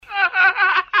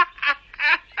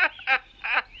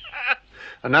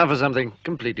And now for something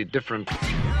completely different.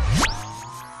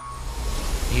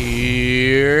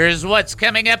 Here's what's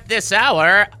coming up this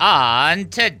hour on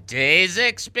today's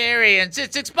experience.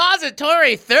 It's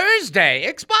Expository Thursday.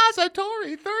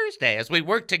 Expository Thursday. As we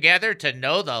work together to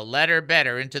know the letter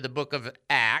better into the book of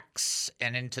Acts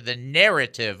and into the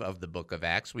narrative of the book of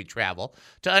Acts, we travel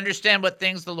to understand what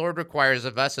things the Lord requires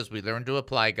of us as we learn to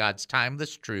apply God's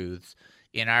timeless truths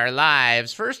in our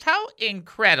lives. First, how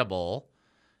incredible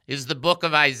is the book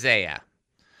of Isaiah?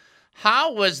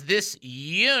 How was this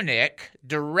eunuch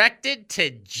directed to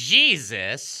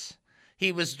Jesus?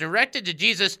 He was directed to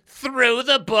Jesus through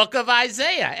the book of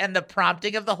Isaiah and the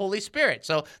prompting of the Holy Spirit.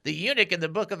 So the eunuch in the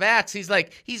book of Acts,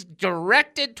 he's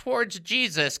directed towards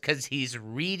Jesus because he's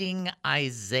reading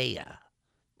Isaiah.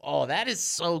 Oh, that is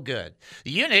so good. The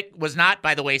eunuch was not,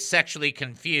 by the way, sexually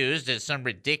confused, as some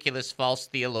ridiculous false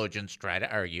theologians try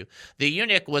to argue. The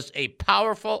eunuch was a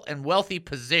powerful and wealthy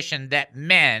position that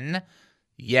men,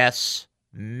 yes,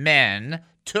 men,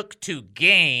 took to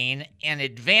gain an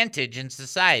advantage in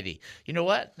society. You know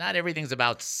what? Not everything's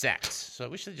about sex, so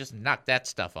we should just knock that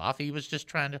stuff off. He was just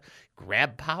trying to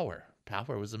grab power.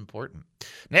 Power was important.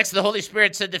 Next, the Holy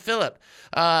Spirit said to Philip,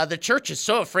 the church is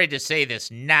so afraid to say this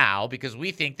now because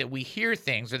we think that we hear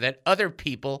things, or that other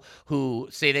people who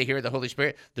say they hear the Holy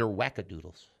Spirit, they're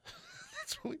wackadoodles.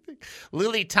 That's what we think.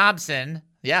 Lilly Tomlyn,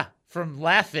 from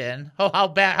Laughlin.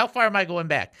 Oh, how far am I going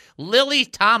back? Lilly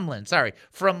Tomlyn,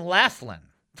 from Laughlin.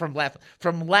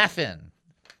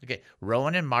 Okay,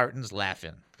 Rowan and Martin's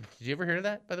Laughlin. Did you ever hear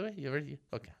that, by the way?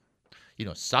 Okay.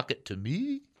 Suck it to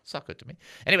me. Suck it to me.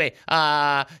 Anyway,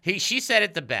 she said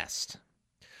it the best.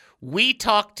 We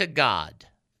talk to God.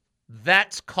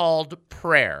 That's called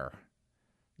prayer.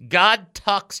 God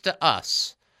talks to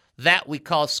us. That we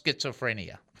call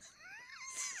schizophrenia.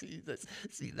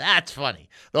 See, that's funny.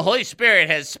 The Holy Spirit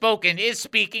has spoken, is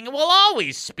speaking, and will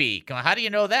always speak. How do you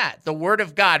know that? The Word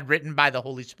of God written by the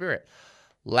Holy Spirit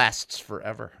lasts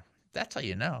forever. That's how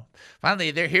you know.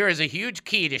 Finally, here is a huge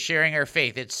key to sharing our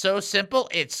faith. It's so simple,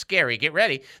 it's scary. Get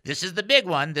ready. This is the big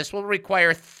one. This will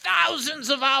require thousands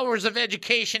of hours of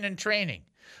education and training.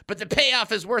 But the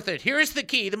payoff is worth it. Here's the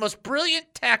key, the most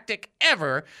brilliant tactic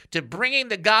ever to bringing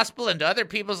the gospel into other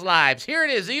people's lives. Here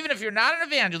it is. Even if you're not an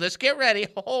evangelist, get ready.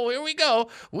 Oh, here we go.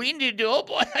 We need to, oh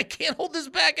boy, I can't hold this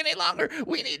back any longer.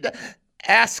 We need to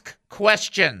ask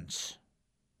questions.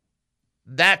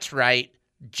 That's right.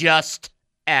 Just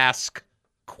ask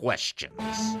questions.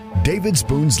 David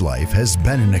Spoon's life has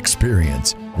been an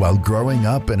experience. While growing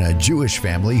up in a Jewish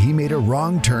family, he made a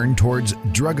wrong turn towards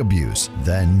drug abuse.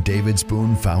 Then David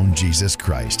Spoon found Jesus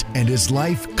Christ, and his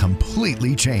life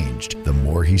completely changed. The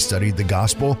more he studied the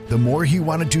gospel, the more he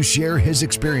wanted to share his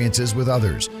experiences with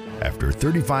others. After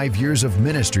 35 years of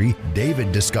ministry,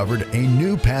 David discovered a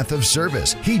new path of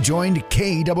service. He joined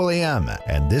KAAM,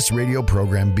 and this radio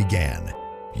program began.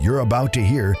 You're about to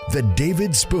hear the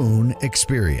David Spoon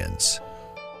Experience.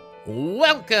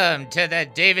 Welcome to the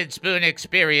David Spoon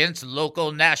Experience,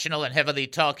 local, national, and heavily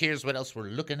talk. Here's what else we're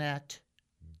looking at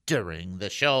during the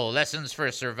show. Lessons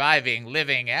for surviving,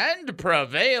 living, and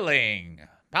prevailing.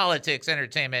 Politics,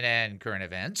 entertainment, and current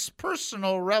events.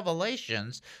 Personal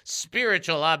revelations.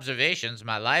 Spiritual observations.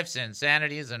 My life's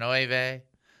insanities and oy vey.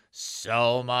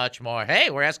 So much more. Hey,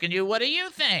 we're asking you, what do you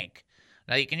think?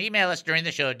 Now, you can email us during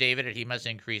the show,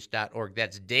 david@hemustincrease.org.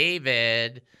 That's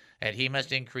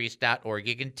david@hemustincrease.org.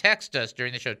 You can text us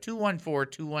during the show,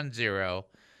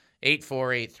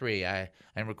 214-210-8483.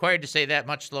 I'm required to say that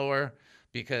much slower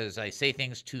because I say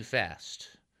things too fast,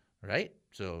 right?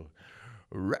 So,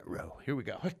 here we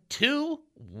go.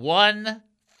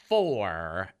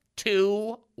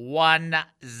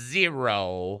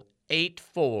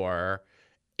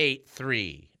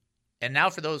 214-210-8483. And now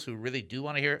for those who really do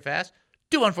want to hear it fast,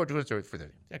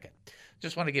 214-210-8483. Okay.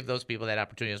 Just want to give those people that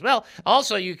opportunity as well.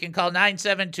 Also, you can call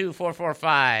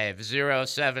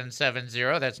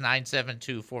 972-445-0770. That's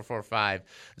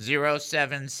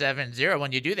 972-445-0770.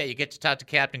 When you do that, you get to talk to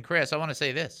Captain Chris. I want to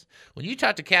say this. When you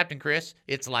talk to Captain Chris,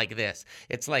 it's like this.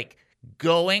 It's like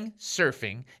going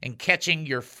surfing and catching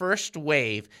your first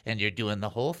wave, and you're doing the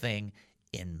whole thing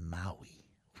in Maui.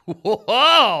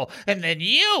 Whoa! And then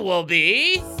you will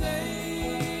be...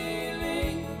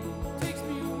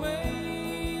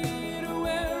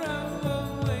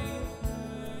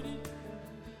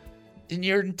 in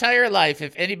your entire life,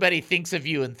 if anybody thinks of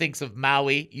you and thinks of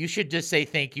Maui, you should just say,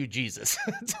 thank you, Jesus.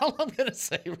 That's all I'm going to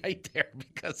say right there,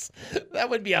 because that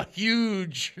would be a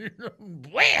huge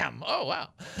wham. Oh, wow.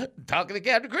 Talking to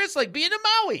Captain Chris like being in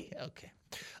Maui. Okay.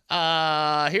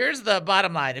 Here's the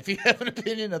bottom line. If you have an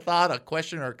opinion, a thought, a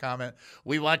question, or a comment,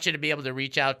 we want you to be able to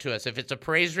reach out to us. If it's a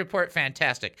praise report,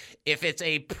 fantastic. If it's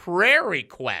a prayer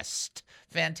request,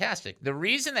 fantastic. The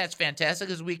reason that's fantastic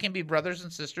is we can be brothers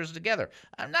and sisters together.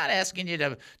 I'm not asking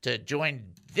you to join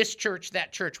this church,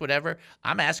 that church, whatever.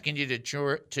 I'm asking you to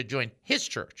join his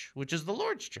church, which is the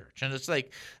Lord's church. And it's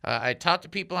like I talk to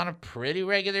people on a pretty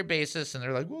regular basis, and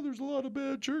they're like, well, there's a lot of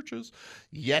bad churches.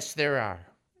 Yes, there are.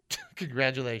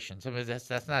 Congratulations. I mean,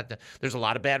 that's not. There's a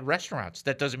lot of bad restaurants.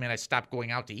 That doesn't mean I stopped going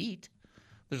out to eat.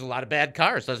 There's a lot of bad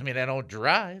cars. Doesn't mean I don't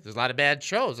drive. There's a lot of bad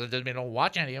shows. That doesn't mean I don't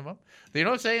watch any of them. You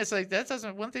know what I'm saying? It's like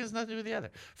one thing has nothing to do with the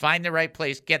other. Find the right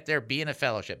place. Get there. Be in a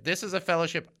fellowship. This is a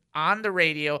fellowship on the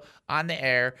radio, on the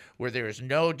air, where there is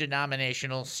no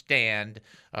denominational stand.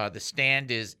 The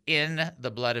stand is in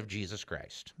the blood of Jesus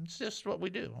Christ. It's just what we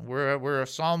do. We're a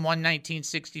Psalm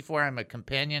 119:64. I'm a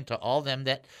companion to all them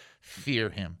that fear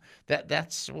him.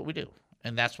 That's what we do.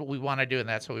 And that's what we want to do, and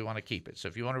that's how we want to keep it. So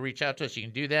if you want to reach out to us, you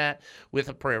can do that with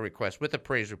a prayer request, with a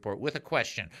praise report, with a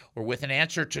question, or with an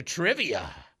answer to trivia.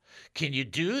 Can you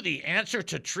do the answer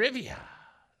to trivia?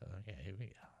 Okay, here we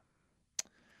go.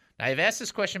 Now, I've asked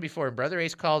this question before, and Brother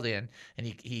Ace called in, and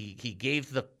he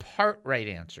gave the part right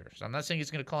answer. So I'm not saying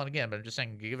he's going to call in again, but I'm just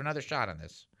saying give another shot on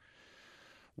this.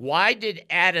 Why did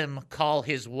Adam call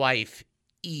his wife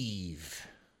Eve?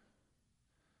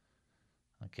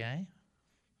 Okay.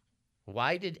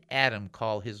 Why did Adam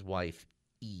call his wife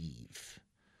Eve?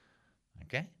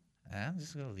 Okay. I'm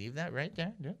just going to leave that right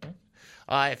there.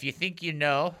 If you think you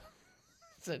know,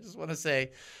 so I just want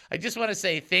to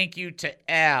say thank you to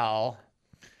Al.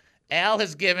 Al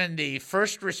has given the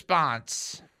first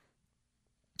response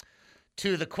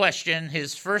to the question.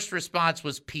 His first response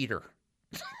was Peter.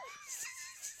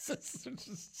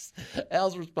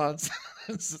 Al's response.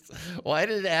 Why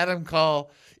did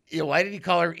he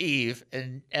call her Eve?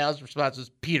 And Al's response was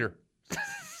Peter.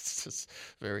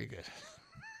 Very good.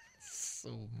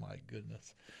 Oh, my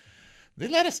goodness. They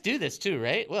let us do this too,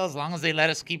 right? Well, as long as they let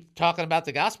us keep talking about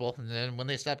the gospel. And then when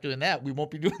they stop doing that, we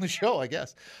won't be doing the show, I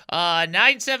guess.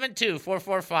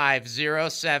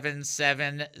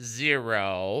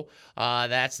 972-445-0770.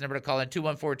 That's the number to call in.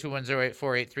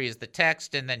 214-210-8483 is the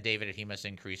text. And then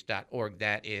david@hemustincrease.org.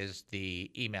 That is the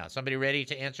email. Somebody ready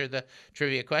to answer the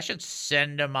trivia questions?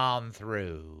 Send them on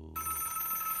through.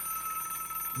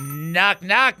 Knock,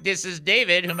 knock. This is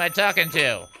David. Who am I talking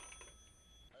to?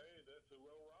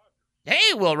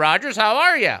 Hey, Will Rogers, how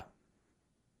are you? Well,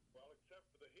 except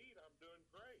for the heat, I'm doing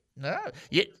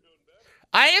great.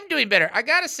 I am doing better. I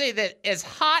got to say that as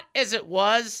hot as it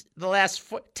was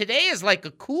today is like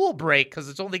a cool break because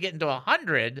it's only getting to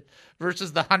 100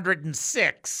 versus the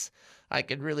 106. I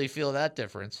can really feel that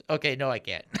difference. Okay, no, I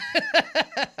can't.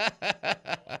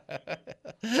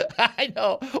 I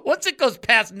know. Once it goes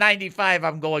past 95,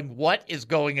 I'm going, what is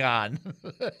going on?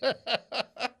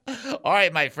 All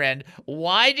right, my friend.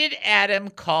 Why did Adam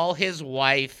call his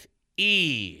wife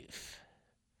Eve?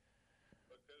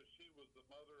 Because she was the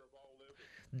mother of all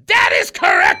living. That is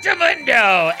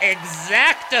correctamundo.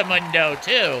 Exactamundo,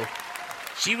 too.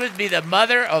 She would be the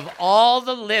mother of all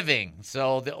the living.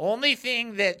 So the only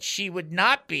thing that she would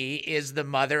not be is the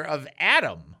mother of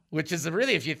Adam, which is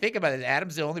really, if you think about it,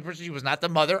 Adam's the only person she was not the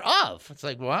mother of. It's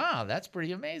like, wow, that's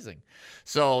pretty amazing.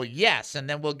 So, yes, and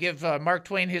then we'll give Mark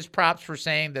Twain his props for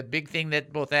saying the big thing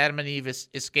that both Adam and Eve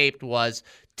escaped was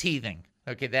teething.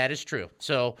 Okay, that is true.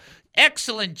 So,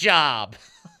 excellent job.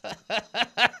 All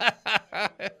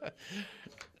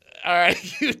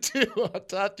right, you too. I'll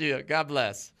talk to you. God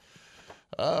bless.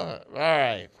 All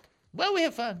right. Well, we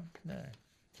have fun. All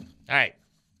right.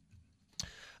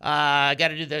 I got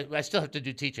to do I still have to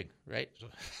do teaching, right?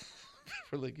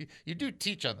 You do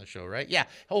teach on the show, right? Yeah.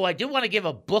 Oh, I do want to give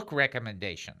a book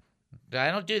recommendation.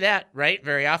 I don't do that, right,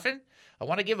 very often. I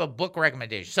want to give a book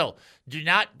recommendation. So do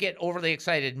not get overly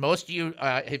excited. Most of you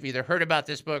have either heard about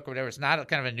this book or whatever. It's not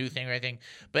kind of a new thing or anything.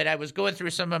 But I was going through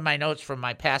some of my notes from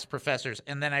my past professors,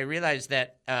 and then I realized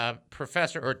that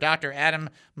Professor or Dr. Adam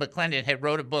McClendon had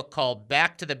wrote a book called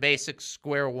Back to the Basics,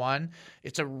 Square One.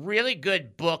 It's a really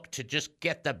good book to just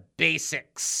get the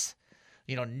basics,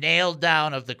 nailed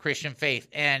down of the Christian faith.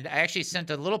 And I actually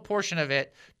sent a little portion of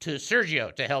it to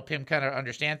Sergio to help him kind of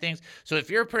understand things. So if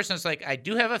you're a person that's like, I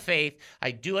do have a faith,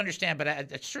 I do understand, but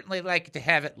I'd certainly like to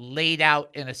have it laid out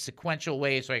in a sequential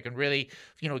way so I can really,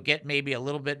 get maybe a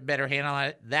little bit better handle on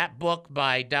it. That book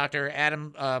by Dr.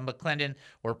 Adam McClendon,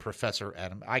 or Professor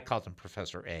Adam. I called him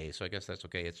Professor A, so I guess that's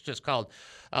okay. It's just called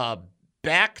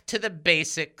Back to the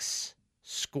Basics,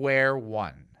 Square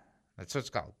One. That's what it's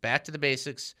called. Back to the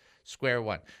Basics, square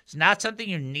one. It's not something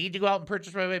you need to go out and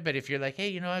purchase right away, but if you're like,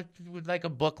 hey, I would like a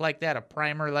book like that, a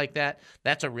primer like that,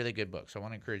 that's a really good book. So I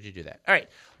want to encourage you to do that. All right,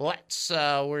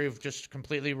 we've just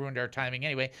completely ruined our timing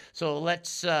anyway. So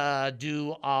let's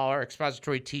do our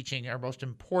expository teaching, our most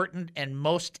important and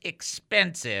most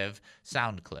expensive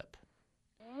sound clip.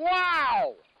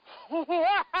 Wow!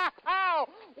 Wow!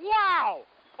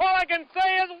 All I can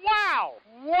say is wow!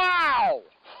 Wow!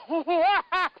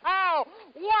 Wow!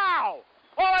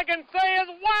 All I can say is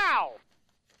wow!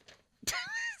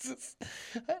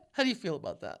 How do you feel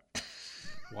about that?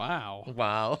 Wow.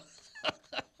 Wow.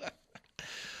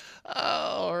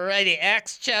 Alrighty,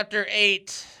 Acts chapter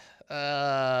 8.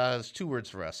 There's 2 words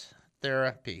for us.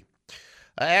 Therapy.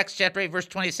 Acts chapter 8, verse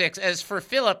 26. As for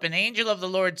Philip, an angel of the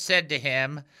Lord said to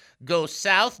him, go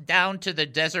south down to the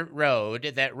desert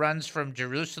road that runs from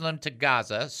Jerusalem to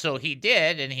Gaza. So he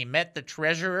did, and he met the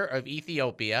treasurer of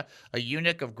Ethiopia, a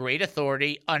eunuch of great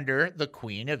authority under the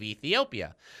queen of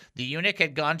Ethiopia. The eunuch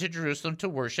had gone to Jerusalem to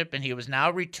worship, and he was now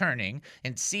returning,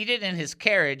 and seated in his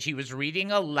carriage, he was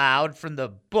reading aloud from the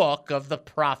book of the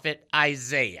prophet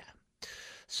Isaiah.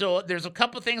 So there's a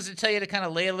couple things to tell you to kind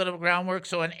of lay a little groundwork.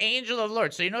 So an angel of the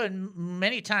Lord. So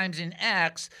many times in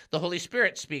Acts, the Holy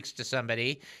Spirit speaks to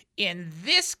somebody. In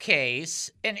this case,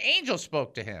 an angel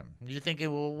spoke to him. You're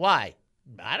thinking, well, why?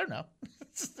 I don't know.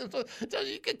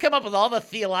 You could come up with all the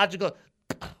theological,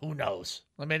 who knows?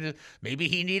 I mean, maybe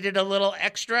he needed a little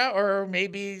extra, or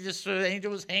maybe just the angel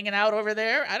was hanging out over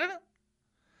there. I don't know.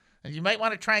 And you might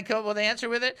want to try and come up with an answer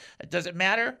with it. It doesn't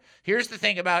matter. Here's the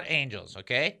thing about angels,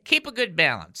 okay? Keep a good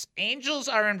balance. Angels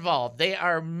are involved. They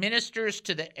are ministers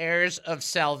to the heirs of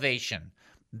salvation.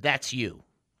 That's you,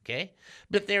 okay?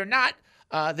 But they're not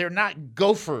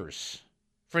gophers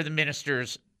for the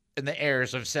ministers and the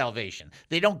heirs of salvation.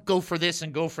 They don't go for this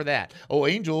and go for that. Oh,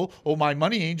 angel, my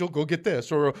money angel, go get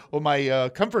this. Or my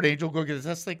comfort angel, go get this.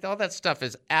 That's like, all that stuff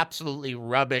is absolutely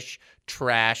rubbish,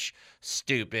 trash,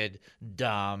 stupid,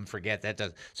 dumb. Forget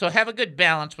that. So have a good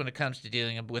balance when it comes to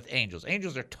dealing with angels.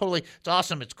 Angels are it's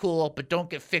awesome, it's cool, but don't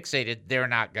get fixated. They're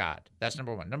not God. That's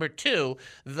number 1. Number 2,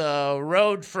 the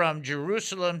road from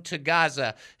Jerusalem to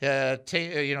Gaza.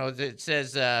 It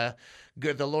says, the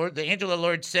angel of the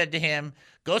Lord said to him,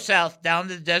 go south down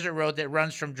the desert road that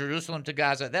runs from Jerusalem to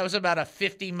Gaza. That was about a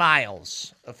 50-mile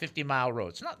road.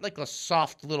 It's not like a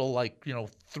soft little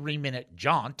 3-minute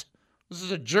jaunt. This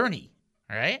is a journey.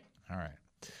 All right.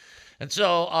 And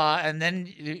so, and then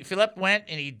Philip went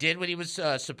and he did what he was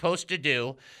supposed to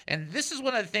do. And this is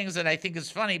one of the things that I think is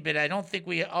funny, but I don't think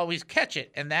we always catch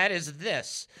it. And that is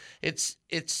this. It's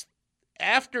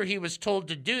after he was told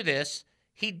to do this,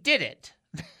 he did it.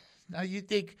 Now you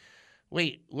think,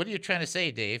 wait, what are you trying to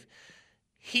say, Dave?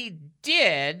 He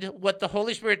did what the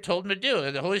Holy Spirit told him to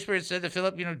do. The Holy Spirit said to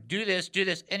Philip, do this,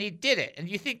 and he did it. And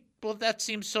you think, well, that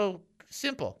seems so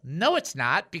simple. No, it's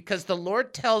not, because the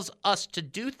Lord tells us to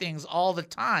do things all the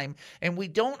time, and we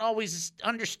don't always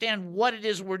understand what it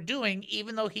is we're doing,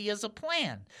 even though he has a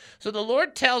plan. So the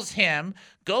Lord tells him,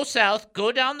 go south,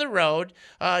 go down the road,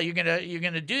 you're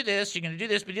gonna do this,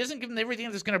 but he doesn't give him everything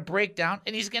that's gonna break down,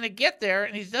 and he's gonna get there,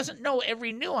 and he doesn't know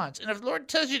every nuance. And if the Lord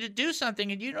tells you to do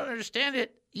something and you don't understand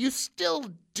it, you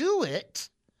still do it,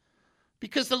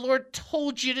 because the Lord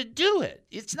told you to do it.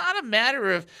 It's not a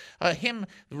matter of him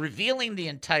revealing the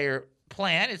entire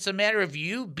plan. It's a matter of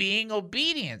you being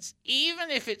obedient,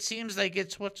 even if it seems like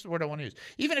what's the word I want to use?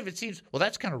 Even if it seems, well,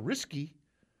 that's kind of risky.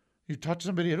 You talk to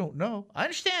somebody I don't know. I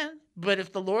understand. But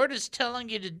if the Lord is telling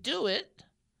you to do it,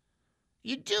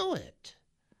 you do it.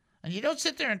 And you don't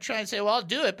sit there and try and say, well, I'll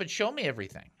do it, but show me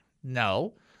everything.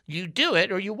 No. You do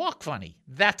it or you walk funny.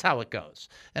 That's how it goes.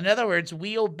 In other words,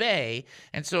 we obey.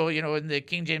 And so, in the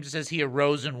King James, it says he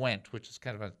arose and went, which is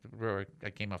kind of I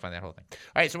came off on that whole thing.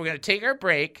 All right, so we're going to take our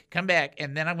break, come back,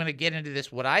 and then I'm going to get into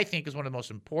this, what I think is one of the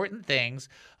most important things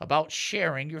about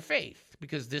sharing your faith,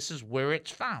 because this is where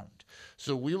it's found.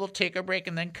 So we will take a break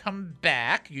and then come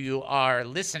back. You are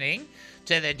listening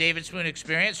to the David Spoon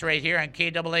Experience right here on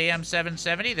KAAM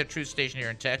 770, the truth station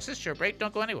here in Texas. Short break,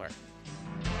 don't go anywhere.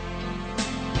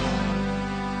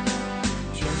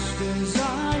 As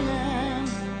I am,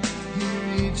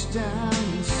 he reached down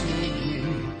and saved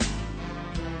me.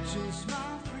 Purchased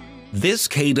my freedom. This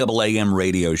KAAM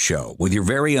radio show with your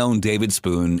very own David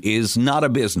Spoon is not a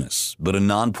business, but a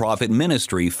nonprofit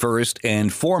ministry first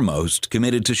and foremost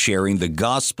committed to sharing the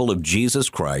gospel of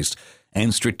Jesus Christ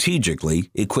and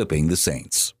strategically equipping the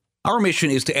saints. Our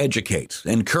mission is to educate,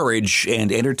 encourage,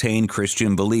 and entertain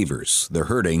Christian believers, the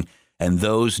hurting, and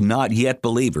those not yet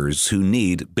believers who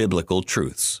need biblical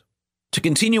truths. To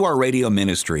continue our radio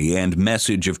ministry and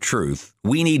message of truth,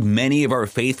 we need many of our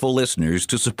faithful listeners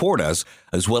to support us,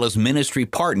 as well as ministry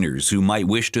partners who might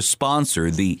wish to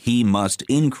sponsor the He Must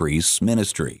Increase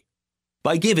ministry.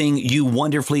 By giving, you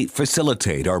wonderfully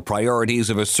facilitate our priorities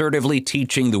of assertively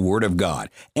teaching the Word of God,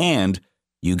 and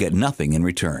you get nothing in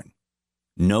return.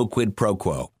 No quid pro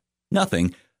quo.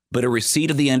 Nothing but a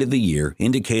receipt at the end of the year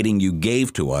indicating you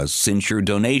gave to us, since your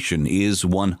donation is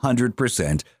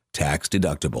 100% tax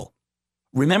deductible.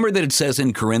 Remember that it says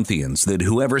in Corinthians that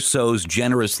whoever sows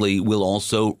generously will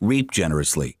also reap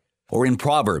generously. Or in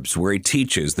Proverbs, where it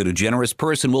teaches that a generous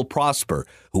person will prosper.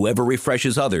 Whoever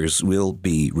refreshes others will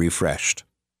be refreshed.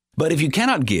 But if you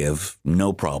cannot give,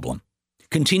 no problem.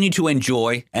 Continue to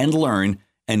enjoy and learn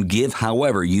and give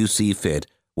however you see fit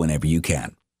whenever you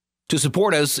can. To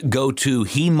support us, go to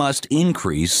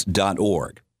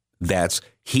hemustincrease.org. That's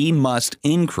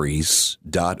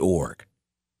hemustincrease.org.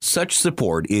 Such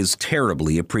support is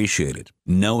terribly appreciated,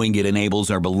 knowing it enables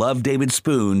our beloved David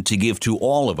Spoon to give to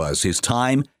all of us his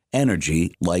time,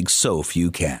 energy, like so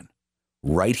few can.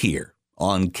 Right here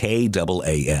on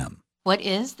KAAM. What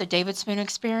is the David Spoon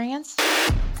Experience?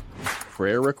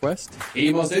 Prayer request?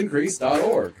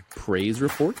 HeMustIncrease.org. Praise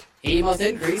report?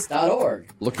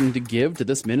 HeMustIncrease.org. Looking to give to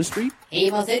this ministry?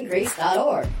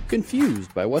 HeMustIncrease.org.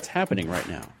 Confused by what's happening right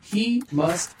now?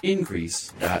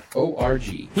 HeMustIncrease.org.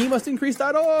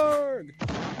 HeMustIncrease.org.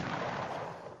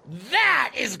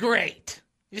 That is great.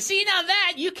 You see, now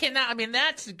that you cannot, I mean,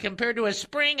 that's compared to a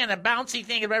spring and a bouncy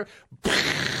thing. And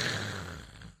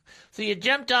so you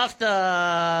jumped off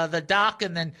the dock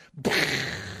and then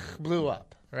blew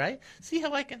up, right? See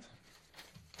how I can?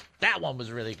 That one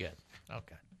was really good.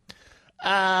 Okay.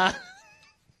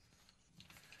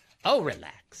 Oh,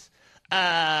 relax.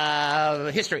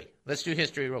 History. Let's do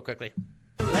history real quickly.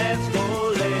 Let's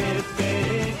go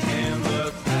living in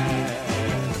the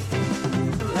past.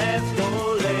 Let's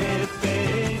go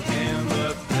living in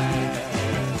the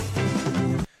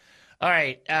past. All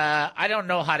right. I don't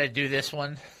know how to do this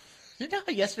one. You know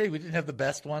how yesterday we didn't have the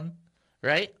best one,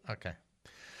 right? Okay.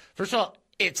 First of all,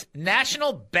 it's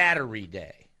National Battery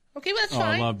Day. Okay, well, that's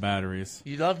fine. I love batteries.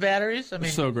 You love batteries? I mean,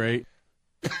 They're so great.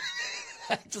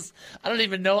 I don't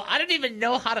even know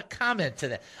how to comment to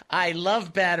that. I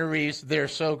love batteries. They're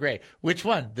so great. Which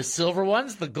one? The silver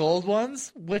ones? The gold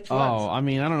ones? Which ones? Oh, I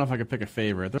mean, I don't know if I could pick a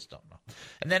favorite. Just don't know.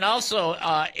 And then also,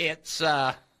 it's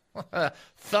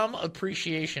Thumb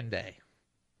Appreciation Day.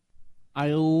 I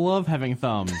love having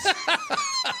thumbs.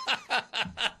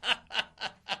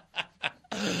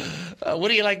 What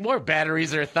do you like more,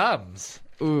 batteries or thumbs?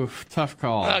 Oof, tough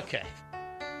call. Okay.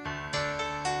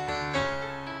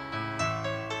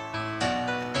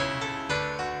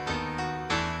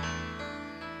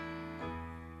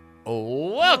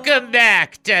 Welcome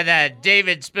back to the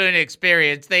David Spoon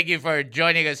Experience. Thank you for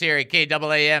joining us here at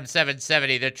KAAM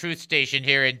 770, the truth station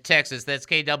here in Texas. That's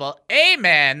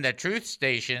KAAM, the truth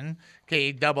station.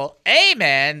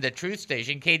 KAAM, the truth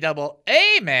station.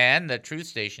 KAAM, the truth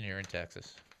station here in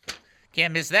Texas.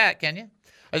 Can't miss that, can you?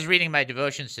 I was reading my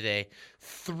devotions today.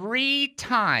 3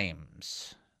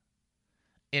 times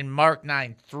in Mark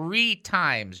 9, 3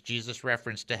 times Jesus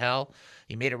referenced to hell.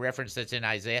 He made a reference that's in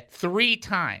Isaiah 3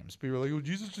 times. People are like, "Oh,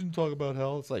 Jesus didn't talk about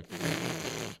hell." It's like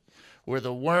where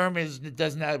the worm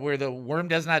does not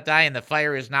die and the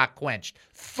fire is not quenched.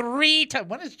 3 times.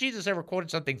 When has Jesus ever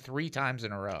quoted something 3 times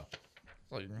in a row?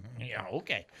 Like, yeah,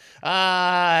 okay.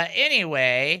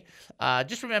 Anyway,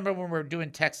 just remember when we're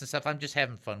doing text and stuff, I'm just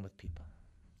having fun with people.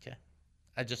 Okay,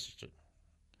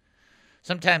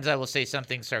 sometimes I will say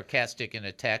something sarcastic in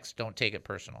a text. Don't take it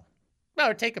personal. No,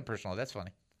 or take it personal. That's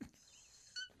funny.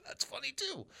 That's funny,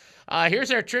 too.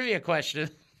 Here's our trivia question.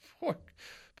 Poor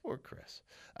Chris.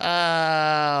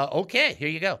 Okay, here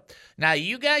you go. Now,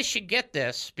 you guys should get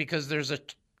this because there's a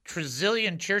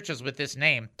trillion churches with this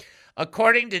name.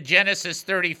 According to Genesis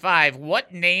 35,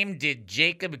 what name did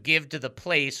Jacob give to the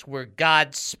place where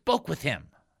God spoke with him?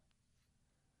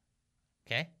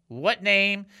 Okay. What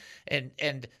name?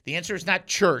 And the answer is not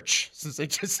church, since I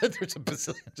just said there's a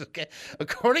bazillion. Okay.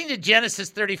 According to Genesis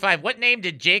 35, what name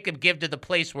did Jacob give to the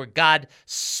place where God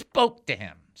spoke to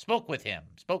him? Spoke with him.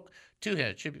 Spoke to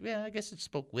him. It should be, yeah, I guess it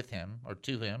spoke with him or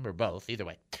to him or both. Either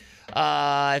way.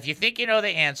 If you think you know the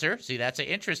answer, see, that's an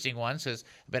interesting one.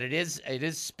 But it is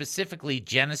specifically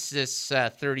Genesis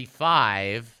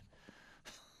 35.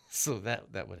 So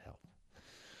that would help.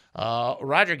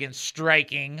 Roger again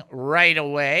striking right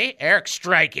away. Eric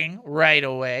striking right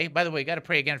away. By the way, got to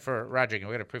pray again for Roger again.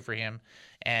 We got to pray for him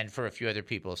and for a few other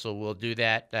people. So we'll do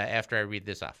that after I read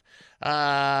this off.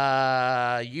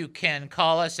 You can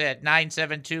call us at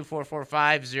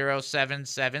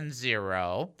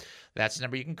 972-445-0770. That's the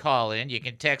number you can call in. You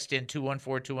can text in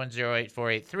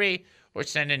 214-210-8483 or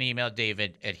send an email,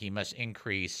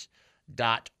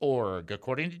 david@hemustincrease.org.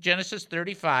 According to Genesis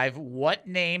 35, what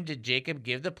name did Jacob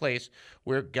give the place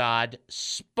where God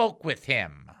spoke with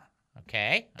him?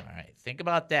 Okay? All right. Think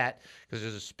about that because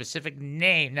there's a specific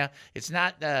name. Now, it's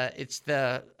not,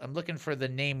 I'm looking for the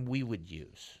name we would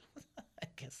use. I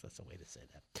guess that's a way to say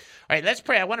that. All right, let's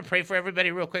pray. I want to pray for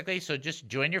everybody real quickly. So just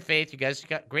join your faith. You guys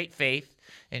got great faith,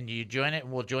 and you join it,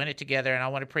 and we'll join it together. And I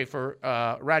want to pray for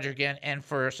Roger again and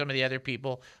for some of the other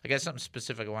people. I got something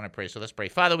specific I want to pray. So let's pray.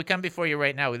 Father, we come before you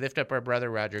right now. We lift up our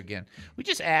brother Roger again. We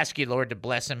just ask you, Lord, to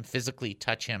bless him physically,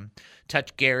 touch him,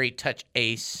 touch Gary, touch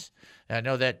Ace. I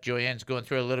know that Joanne's going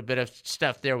through a little bit of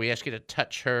stuff there. We ask you to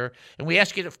touch her. And we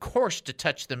ask you, of course, to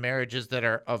touch the marriages that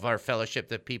are of our fellowship,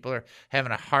 that people are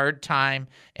having a hard time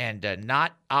and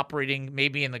not operating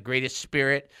maybe in the greatest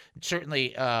spirit.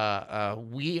 Certainly,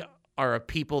 we are a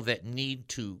people that need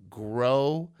to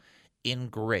grow in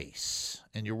grace.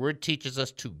 And your word teaches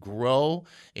us to grow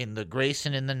in the grace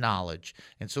and in the knowledge.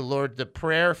 And so, Lord, the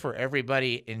prayer for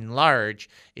everybody in large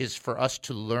is for us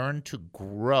to learn to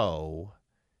grow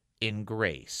in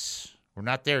grace. We're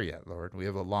not there yet, Lord. We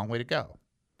have a long way to go.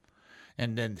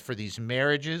 And then for these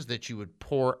marriages, that you would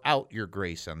pour out your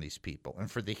grace on these people. And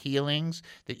for the healings,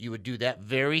 that you would do that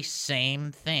very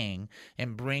same thing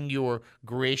and bring your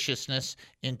graciousness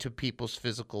into people's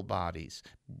physical bodies.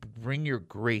 Bring your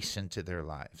grace into their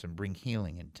lives and bring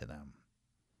healing into them.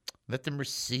 Let them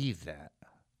receive that.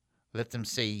 Let them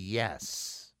say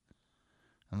yes.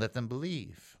 And let them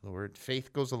believe, Lord.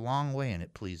 Faith goes a long way and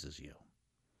it pleases you.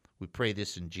 We pray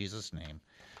this in Jesus' name.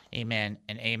 Amen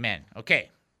and amen.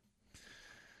 Okay.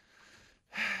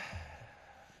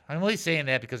 I'm only saying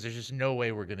that because there's just no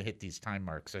way we're going to hit these time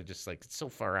marks. I just it's so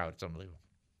far out. It's unbelievable.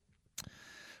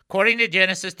 According to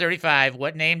Genesis 35,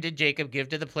 what name did Jacob give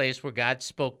to the place where God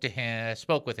spoke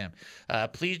with him?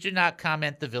 Please do not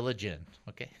comment the Village Inn.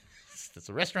 Okay. That's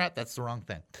a restaurant. That's the wrong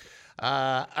thing.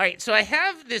 All right. So I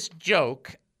have this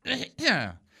joke.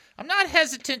 I'm not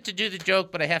hesitant to do the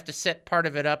joke, but I have to set part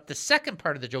of it up. The second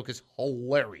part of the joke is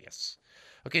hilarious.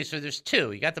 Okay, so there's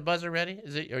two. You got the buzzer ready?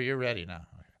 Or you're ready now?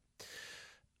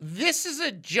 This is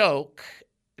a joke.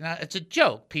 Now, it's a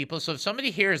joke, people. So if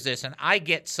somebody hears this and I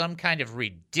get some kind of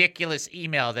ridiculous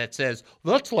email that says,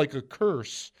 that's like a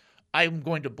curse, I'm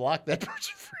going to block that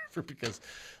person forever because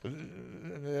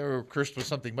they're cursed with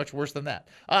something much worse than that.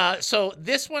 So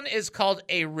this one is called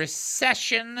a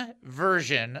recession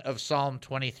version of Psalm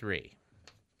 23.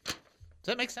 Does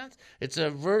that make sense? It's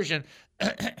a version.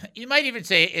 You might even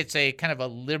say it's a kind of a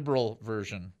liberal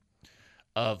version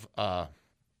of,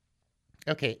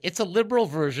 it's a liberal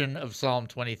version of Psalm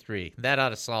 23. That ought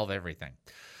to solve everything.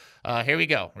 Here we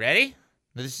go. Ready?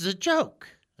 This is a joke.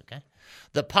 Okay.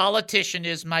 The politician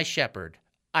is my shepherd.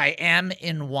 I am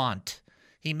in want.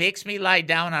 He makes me lie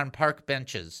down on park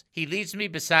benches. He leads me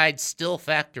beside still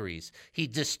factories. He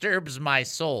disturbs my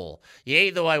soul. Yea,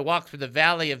 though I walk through the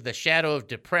valley of the shadow of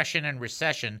depression and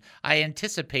recession, I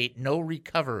anticipate no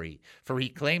recovery, for he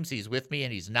claims he's with me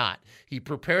and he's not. He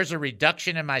prepares a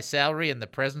reduction in my salary in the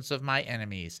presence of my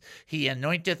enemies. He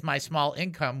anointeth my small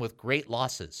income with great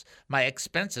losses. My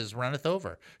expenses runneth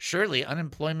over. Surely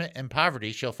unemployment and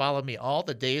poverty shall follow me all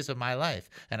the days of my life,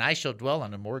 and I shall dwell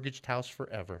in a mortgaged house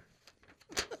forever.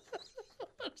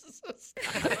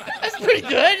 That's pretty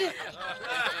good.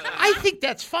 I think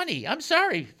that's funny. I'm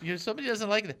sorry if somebody doesn't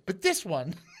like it, but this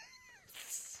one,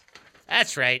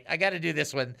 that's right. I got to do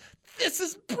this one. This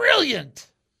is brilliant.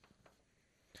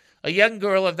 A young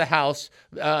girl in the house,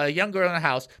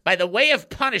 by the way of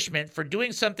punishment for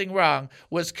doing something wrong,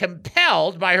 was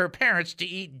compelled by her parents to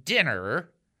eat dinner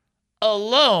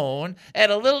alone at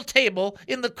a little table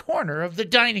in the corner of the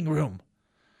dining room.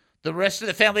 The rest of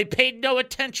the family paid no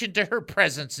attention to her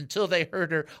presence until they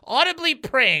heard her audibly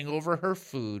praying over her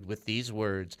food with these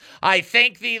words, I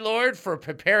thank thee, Lord, for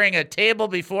preparing a table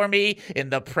before me in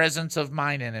the presence of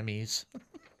mine enemies.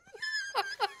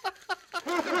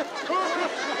 Come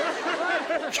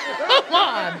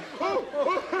on.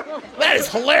 That is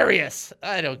hilarious.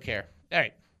 I don't care. All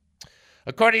right.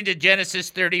 According to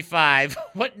Genesis 35,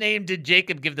 what name did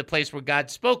Jacob give the place where God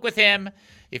spoke with him?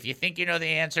 If you think you know the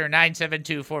answer,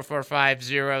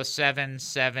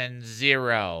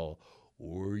 972-445-0770.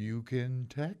 Or you can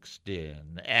text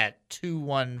in at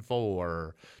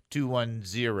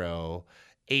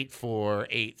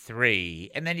 214-210-8483.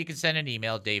 And then you can send an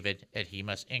email,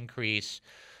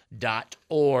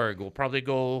 david@hemustincrease.org. We'll probably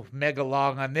go mega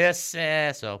long on this,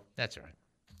 so that's all right.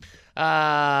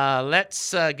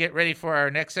 Let's get ready for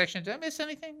our next section. Did I miss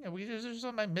anything? Is there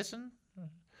something I'm missing?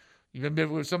 Even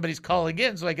if somebody's calling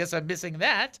in, so I guess I'm missing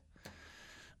that.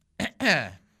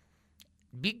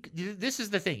 This is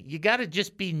the thing. You got to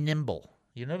just be nimble.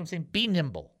 You know what I'm saying? Be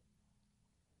nimble.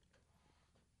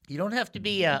 You don't have to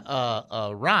be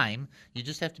a rhyme. You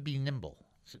just have to be nimble.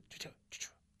 Does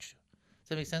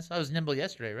that make sense? I was nimble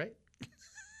yesterday, right?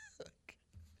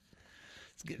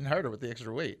 It's getting harder with the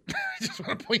extra weight. I just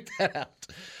want to point that out.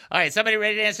 All right, somebody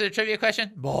ready to answer the trivia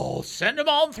question? Well, send them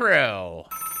on through.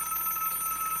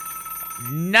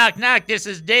 Knock, knock. This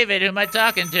is David. Who am I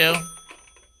talking to?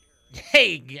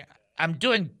 Hey, I'm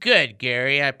doing good,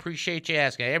 Gary. I appreciate you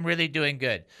asking. I am really doing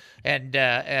good. And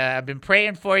I've been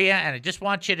praying for you, and I just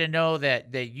want you to know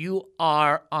that you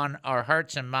are on our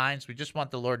hearts and minds. We just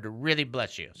want the Lord to really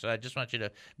bless you. So I just want you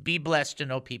to be blessed to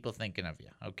know people thinking of you,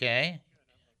 okay?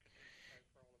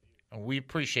 We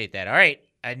appreciate that. All right.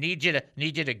 I need you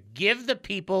to give the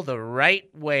people the right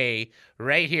way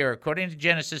right here. According to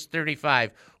Genesis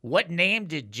 35, what name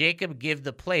did Jacob give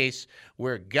the place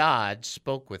where God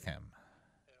spoke with him?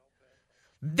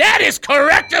 That is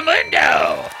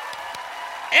correctamundo.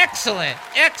 Excellent,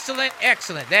 excellent,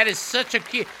 excellent. That is such a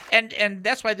key. And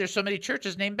that's why there's so many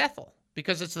churches named Bethel,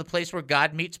 because it's the place where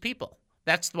God meets people.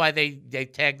 That's why they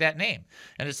tag that name.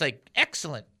 And it's like,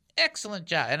 excellent, excellent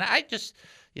job. And I just,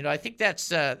 I think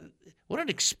that's what an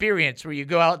experience where you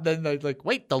go out and then like,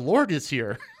 wait, the Lord is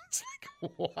here. It's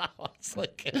like, wow. It's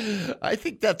like, I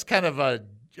think that's kind of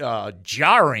a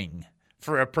jarring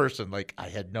for a person. Like, I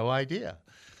had no idea.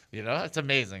 It's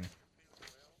amazing.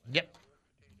 Yep.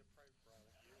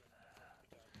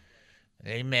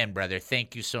 Amen, brother.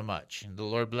 Thank you so much. The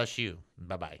Lord bless you.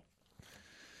 Bye-bye.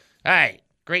 All right.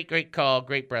 Great call.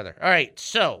 Great brother. All right.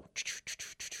 So,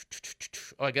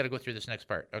 I got to go through this next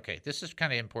part. Okay. This is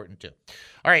kind of important too.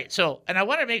 All right. So, and I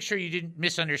want to make sure you didn't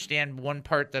misunderstand one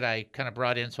part that I kind of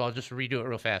brought in. So I'll just redo it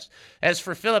real fast. As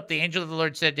for Philip, the angel of the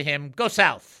Lord said to him, go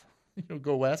south.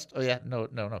 Go west? Oh, yeah. No.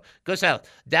 Go south.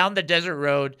 Down the desert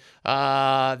road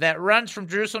that runs from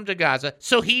Jerusalem to Gaza.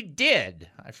 So he did.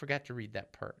 I forgot to read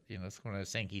that part. That's when I was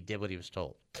saying he did what he was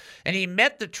told. And he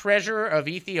met the treasurer of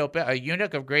Ethiopia, a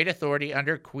eunuch of great authority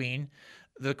under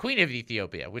the queen of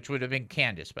Ethiopia, which would have been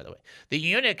Candace, by the way. The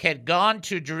eunuch had gone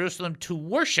to Jerusalem to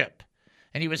worship,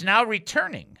 and he was now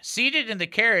returning. Seated in the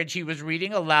carriage, he was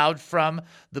reading aloud from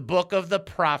the book of the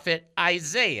prophet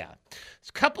Isaiah. It's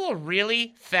a couple of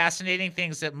really fascinating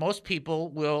things that most people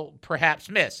will perhaps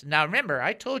miss. Now, remember,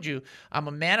 I told you I'm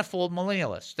a manifold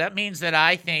millennialist. That means that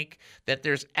I think that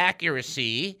there's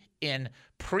accuracy in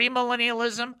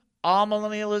premillennialism,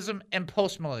 amillennialism, and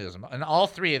postmillennialism, and all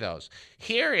three of those.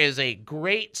 Here is a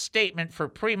great statement for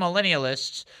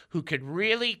premillennialists who could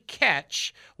really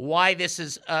catch why this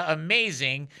is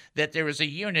amazing that there was a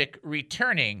eunuch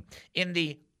returning. In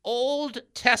the Old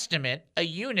Testament, a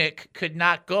eunuch could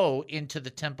not go into the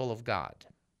temple of God,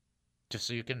 just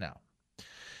so you can know.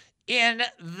 In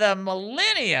the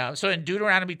millennium, so in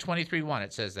Deuteronomy 23:1,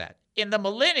 it says that. In the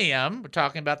millennium, we're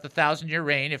talking about the 1,000-year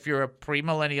reign, if you're a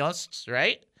premillennialist,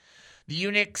 right? The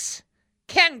eunuchs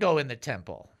can go in the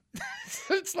temple.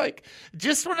 It's like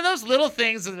just one of those little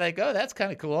things that like, oh, that's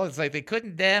kind of cool. It's like they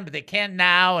couldn't then, but they can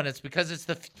now, and it's because it's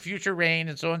the future reign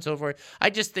and so on and so forth. I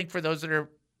just think for those that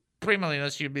are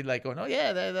premillennialists, you'd be like, oh,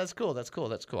 yeah, that's cool.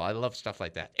 I love stuff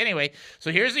like that. Anyway,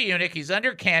 so here's the eunuch. He's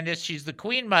under Candace. She's the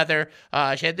queen mother.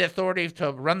 She had the authority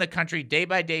to run the country,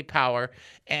 day-by-day power.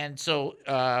 And so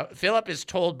Philip is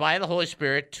told by the Holy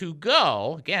Spirit to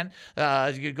go. Again,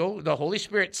 you go. The Holy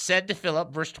Spirit said to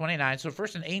Philip, verse 29. So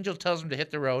first an angel tells him to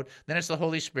hit the road. Then it's the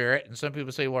Holy Spirit. And some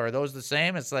people say, well, are those the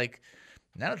same? It's like,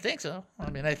 I don't think so. I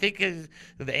mean, I think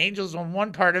the angel's on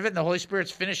one part of it, and the Holy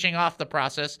Spirit's finishing off the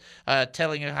process,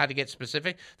 telling you how to get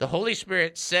specific. The Holy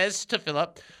Spirit says to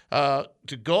Philip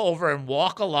to go over and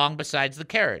walk along beside the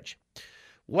carriage.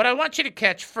 What I want you to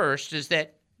catch first is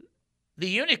that the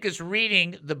eunuch is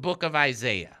reading the book of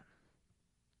Isaiah.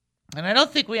 And I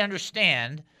don't think we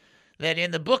understand that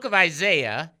in the book of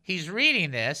Isaiah, he's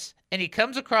reading this, and he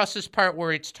comes across this part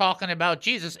where it's talking about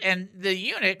Jesus, and the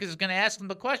eunuch is going to ask him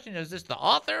the question, is this the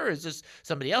author, or is this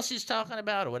somebody else he's talking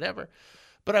about, or whatever?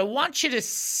 But I want you to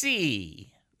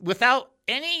see, without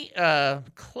any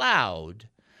cloud,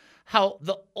 how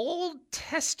the Old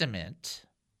Testament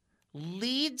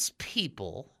leads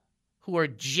people who are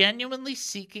genuinely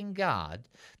seeking God.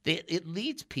 It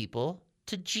leads people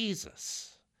to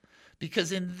Jesus.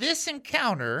 Because in this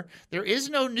encounter, there is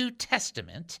no New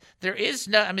Testament. There is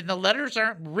no, the letters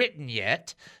aren't written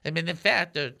yet. In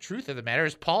fact, the truth of the matter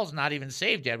is Paul's not even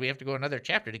saved yet. We have to go another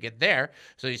chapter to get there.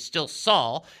 So he's still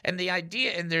Saul. And the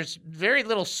idea, and there's very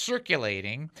little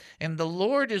circulating, and the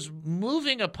Lord is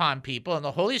moving upon people, and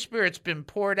the Holy Spirit's been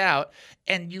poured out.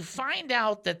 And you find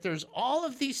out that there's all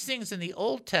of these things in the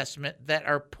Old Testament that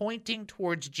are pointing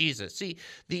towards Jesus. See,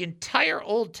 the entire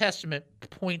Old Testament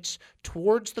points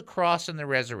towards the cross and the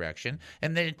resurrection,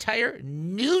 and the entire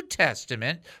New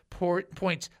Testament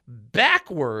points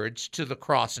backwards to the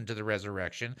cross and to the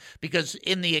resurrection, because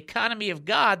in the economy of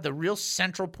God, the real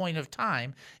central point of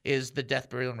time is the death,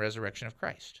 burial, and resurrection of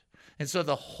Christ. And so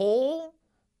the whole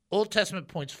Old Testament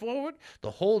points forward,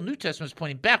 the whole New Testament is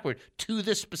pointing backward to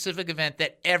this specific event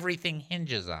that everything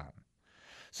hinges on.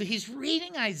 So he's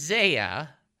reading Isaiah,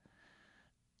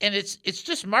 and it's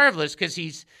just marvelous because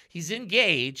he's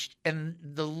engaged, and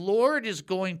the Lord is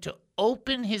going to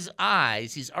open his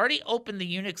eyes. He's already opened the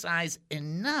eunuch's eyes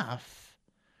enough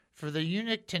for the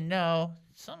eunuch to know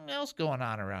something else going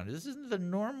on around it. This isn't the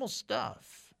normal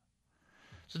stuff.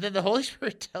 So then the Holy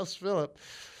Spirit tells Philip,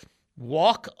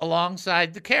 walk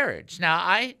alongside the carriage. Now,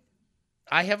 I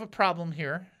have a problem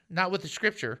here, not with the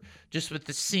scripture, just with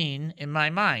the scene in my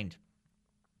mind.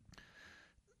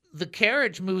 The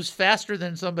carriage moves faster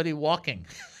than somebody walking.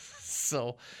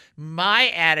 So my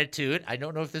attitude, I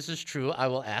don't know if this is true, I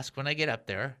will ask when I get up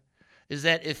there, is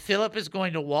that if Philip is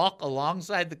going to walk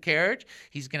alongside the carriage,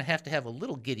 he's going to have a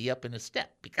little giddy up in his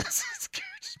step, because his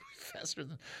carriage is moving faster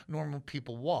than normal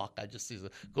people walk. I just see him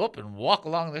go up and walk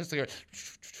along this carriage.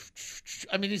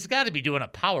 He's got to be doing a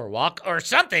power walk or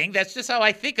something. That's just how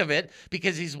I think of it,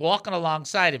 because he's walking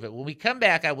alongside of it. When we come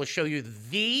back, I will show you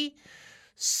the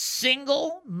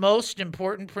single most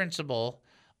important principle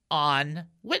on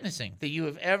witnessing that you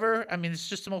have ever, it's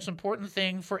just the most important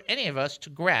thing for any of us to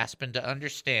grasp and to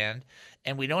understand.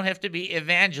 And we don't have to be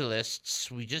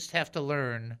evangelists. We just have to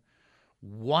learn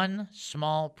one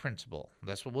small principle.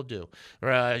 That's what we'll do.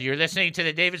 You're listening to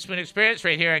the David Spoon Experience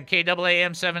right here on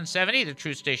KAAM 770, the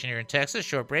True Station here in Texas.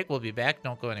 Short break. We'll be back.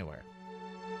 Don't go anywhere.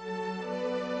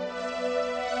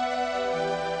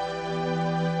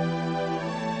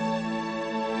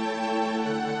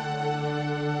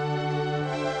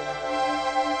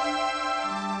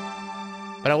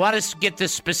 But I want to get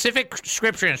this specific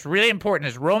scripture, and it's really important.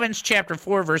 It's Romans chapter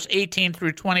 4, verse 18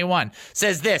 through 21. It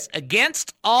says this,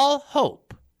 against all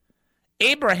hope,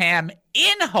 Abraham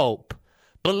in hope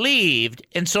believed,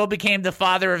 and so became the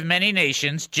father of many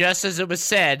nations, just as it was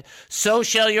said, so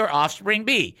shall your offspring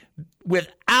be.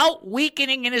 Without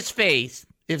weakening in his faith,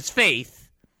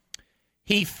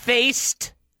 he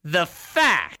faced the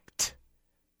fact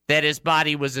that his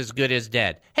body was as good as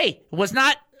dead. Hey, it was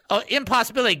not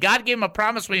impossibility. God gave him a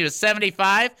promise when he was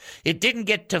 75. It didn't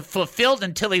get fulfilled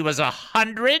until he was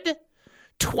 100.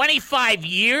 25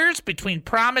 years between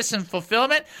promise and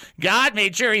fulfillment. God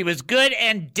made sure he was good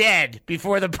and dead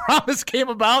before the promise came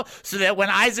about, so that when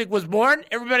Isaac was born,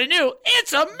 everybody knew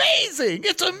it's amazing.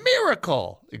 It's a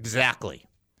miracle. Exactly.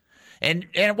 And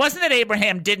it wasn't that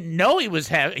Abraham didn't know he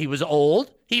was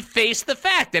old. He faced the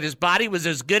fact that his body was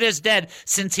as good as dead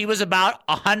since he was about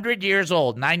 100 years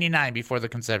old, 99 before the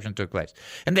conception took place.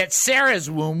 And that Sarah's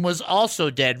womb was also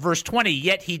dead. Verse 20,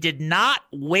 yet he did not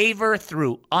waver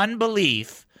through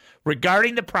unbelief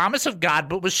regarding the promise of God,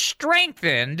 but was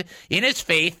strengthened in his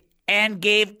faith and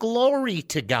gave glory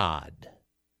to God,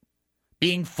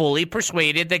 being fully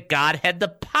persuaded that God had the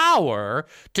power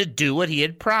to do what he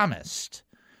had promised.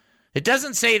 It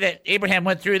doesn't say that Abraham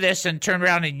went through this and turned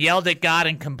around and yelled at God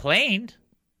and complained.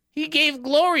 He gave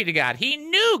glory to God. He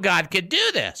knew God could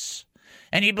do this.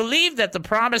 And he believed that the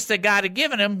promise that God had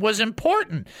given him was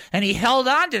important. And he held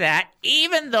on to that,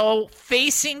 even though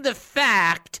facing the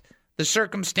fact the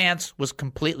circumstance was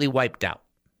completely wiped out.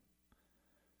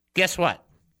 Guess what?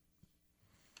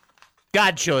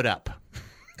 God showed up.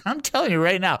 I'm telling you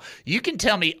right now, you can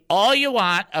tell me all you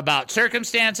want about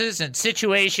circumstances and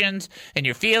situations and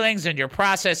your feelings and your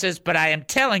processes, but I am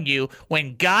telling you,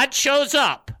 when God shows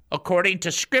up, according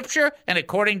to Scripture and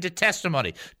according to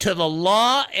testimony, to the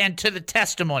law and to the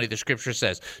testimony, the Scripture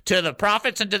says, to the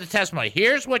prophets and to the testimony,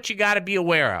 here's what you got to be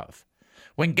aware of.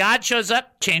 When God shows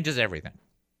up, changes everything.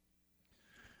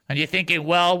 And you're thinking,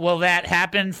 well, will that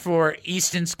happen for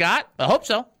Easton Scott? I hope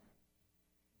so.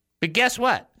 But guess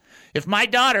what? If my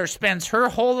daughter spends her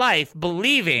whole life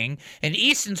believing, and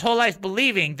Easton's whole life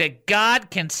believing, that God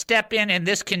can step in and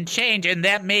this can change, and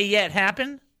that may yet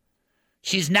happen,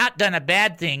 she's not done a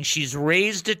bad thing. She's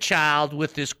raised a child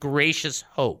with this gracious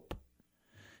hope.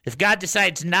 If God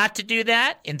decides not to do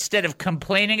that, instead of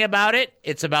complaining about it,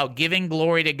 it's about giving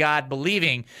glory to God,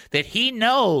 believing that he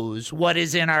knows what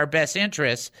is in our best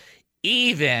interests,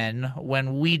 even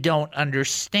when we don't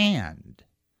understand.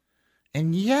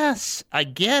 And yes, I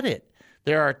get it.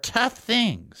 There are tough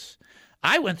things.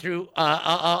 I went through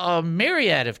a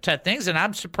myriad of tough things, and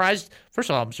I'm surprised. First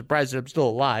of all, I'm surprised that I'm still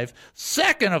alive.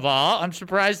 Second of all, I'm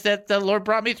surprised that the Lord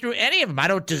brought me through any of them. I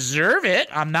don't deserve it.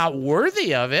 I'm not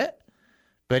worthy of it,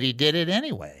 but he did it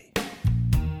anyway.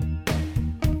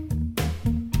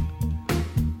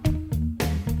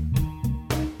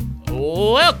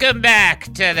 Welcome back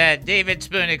to the David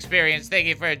Spoon Experience. Thank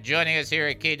you for joining us here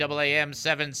at KAAM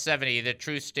 770, the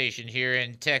truth station here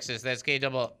in Texas. That's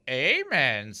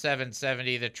KAAM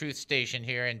 770, the truth station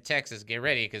here in Texas. Get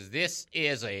ready, because this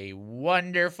is a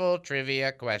wonderful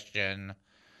trivia question.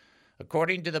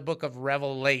 According to the book of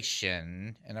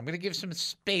Revelation, and I'm going to give some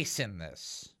space in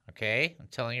this, okay? I'm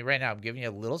telling you right now, I'm giving you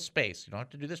a little space. You don't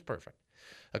have to do this perfect.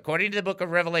 According to the book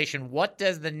of Revelation, what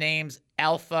does the names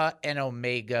Alpha and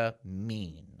Omega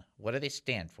mean? What do they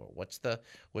stand for? What's the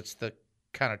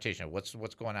connotation? What's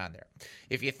going on there?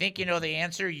 If you think you know the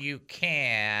answer, you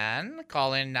can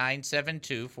call in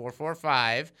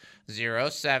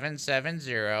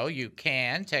 972-445-0770. You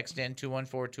can text in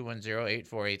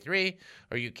 214-210-8483,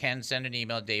 or you can send an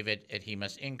email,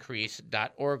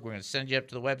 david@hemustincrease.org. We're going to send you up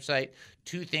to the website.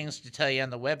 2 things to tell you on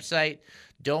the website.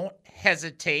 Don't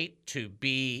hesitate to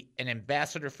be an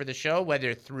ambassador for the show,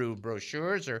 whether through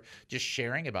brochures or just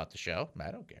sharing about the show. I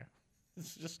don't care.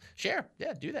 Just share.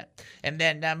 Yeah, do that. And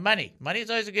then money. Money is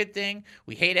always a good thing.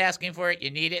 We hate asking for it. You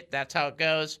need it. That's how it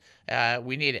goes.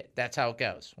 We need it. That's how it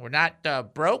goes. We're not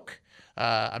broke.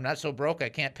 I'm not so broke I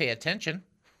can't pay attention.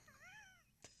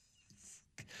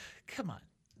 Come on.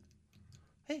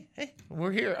 Hey,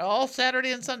 we're here all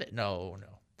Saturday and Sunday. No.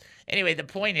 Anyway, the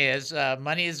point is,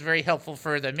 money is very helpful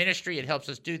for the ministry. It helps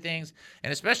us do things.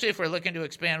 And especially if we're looking to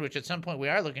expand, which at some point we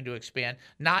are looking to expand,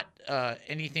 not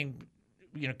anything,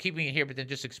 keeping it here, but then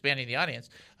just expanding the audience.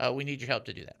 We need your help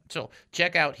to do that. So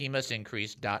check out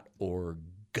hemustincrease.org.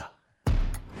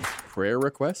 Prayer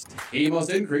request?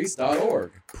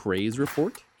 hemustincrease.org. Praise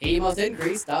report?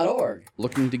 hemustincrease.org.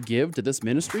 Looking to give to this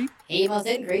ministry?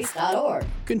 hemustincrease.org.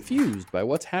 Confused by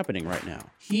what's happening right now?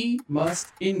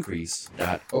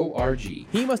 hemustincrease.org.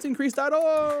 He must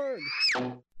increase.org.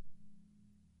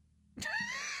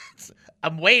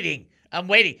 I'm waiting.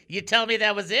 You tell me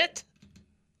that was it?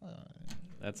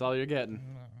 That's all you're getting.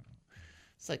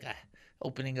 It's like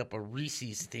opening up a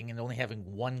Reese's thing and only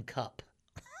having one cup.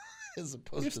 As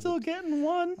opposed You're to still getting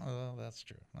one. Oh, that's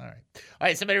true. All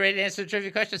right, somebody ready to answer the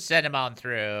trivia question? Send them on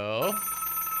through.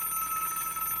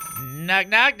 Knock,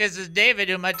 knock. This is David.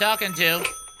 Who am I talking to?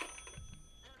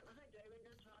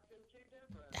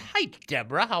 Hi,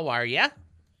 Deborah. How are you?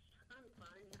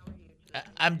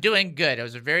 I'm doing good. It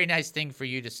was a very nice thing for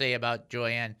you to say about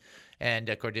Joanne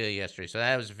and Cordelia yesterday. So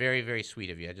that was very, very sweet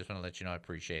of you. I just want to let you know I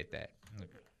appreciate that.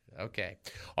 Okay.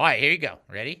 All right, here you go.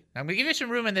 Ready? I'm going to give you some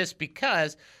room in this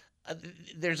because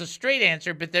there's a straight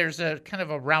answer, but there's a kind of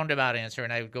a roundabout answer,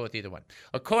 and I would go with either one.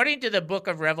 According to the book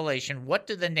of Revelation, what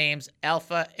do the names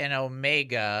Alpha and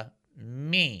Omega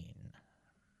mean?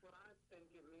 Well, I think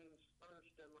it means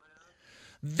first and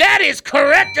last. That is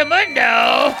correct,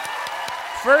 Amundo.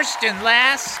 First and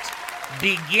last,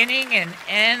 beginning and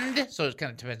end. So it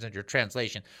kind of depends on your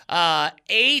translation. A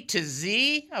to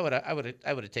Z. I would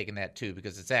have taken that too,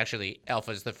 because it's actually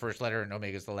Alpha is the first letter and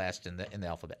Omega is the last in the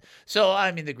alphabet. So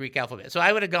I mean the Greek alphabet. So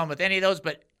I would have gone with any of those.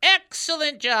 But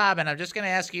excellent job. And I'm just going to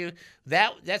ask you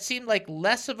that seemed like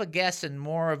less of a guess and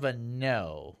more of a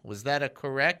no. Was that a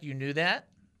correct? You knew that?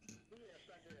 Yes,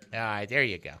 I did. All right, there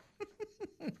you go.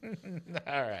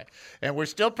 All right. And we're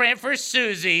still praying for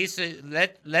Susie. So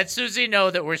let Susie know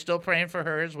that we're still praying for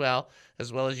her as well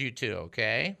as you too,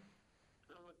 okay?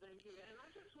 Oh, thank you. And I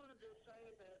just wanted to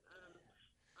say that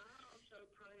I also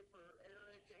pray for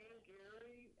Eric and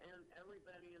Gary and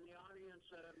everybody in the audience,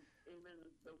 even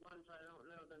the ones I don't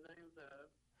know the names of.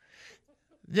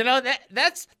 You know,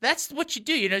 that's what you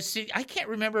do. You know, see, I can't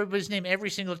remember everybody's name every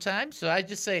single time, so I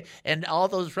just say, and all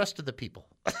those rest of the people.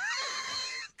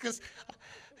 Because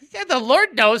the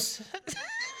Lord knows.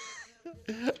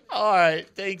 All right.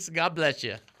 Thanks. God bless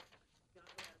you.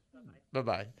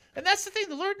 Bye-bye. And that's the thing.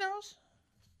 The Lord knows.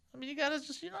 I mean, you got to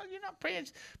just, you're not praying,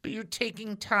 but you're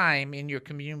taking time in your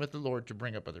communion with the Lord to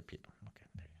bring up other people. Okay.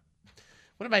 There you go.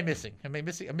 What am I missing? I'm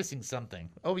missing something.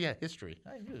 Oh, yeah, history.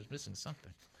 I knew I was missing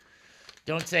something.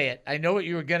 Don't say it. I know what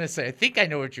you were going to say. I think I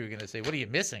know what you were going to say. What are you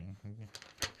missing?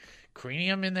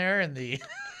 Cranium in there and the...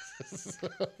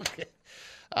 Okay.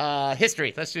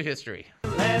 History. Let's do history.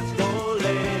 Let's go,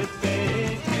 let's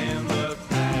take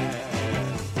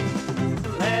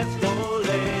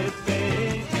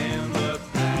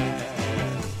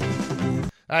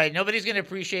All right, nobody's going to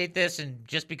appreciate this, and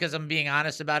just because I'm being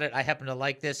honest about it, I happen to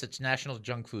like this. It's National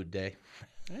Junk Food Day.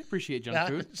 I appreciate junk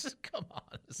food. Come on.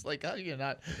 It's like, how are you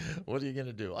not? What are you going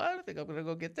to do? I don't think I'm going to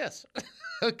go get this.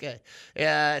 Okay.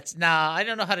 It's now, I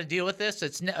don't know how to deal with this.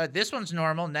 This one's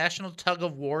normal. National Tug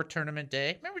of War Tournament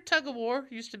Day. Remember Tug of War?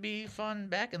 Used to be fun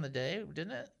back in the day,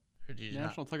 didn't it? Or did you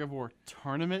National Tug of War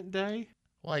Tournament Day?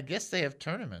 Well, I guess they have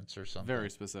tournaments or something. Very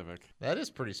specific. That is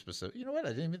pretty specific. You know what?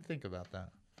 I didn't even think about that.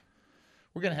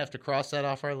 We're going to have to cross that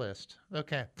off our list.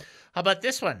 Okay. How about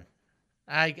this one?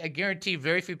 I guarantee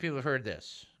very few people have heard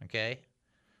this. Okay.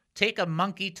 Take a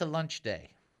monkey to lunch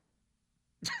day.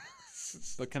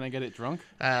 But can I get it drunk?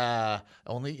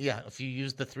 Only, if you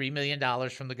use the $3 million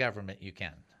from the government, you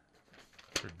can.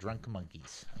 For drunk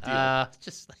monkeys.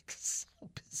 Just like so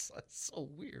bizarre, so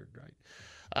weird, right?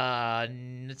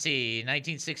 Let's see.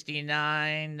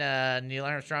 1969, Neil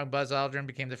Armstrong, Buzz Aldrin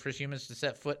became the first humans to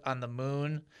set foot on the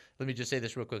moon. Let me just say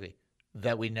this real quickly.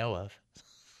 That we know of.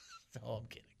 No, I'm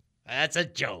kidding. That's a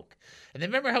joke. And then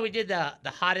remember how we did the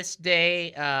hottest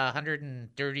day,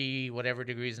 130 whatever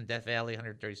degrees in Death Valley,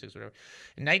 136 whatever.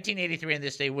 In 1983, on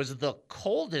this day was the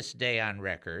coldest day on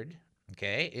record.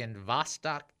 Okay, in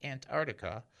Vostok,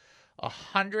 Antarctica,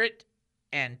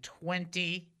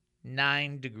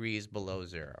 129 degrees below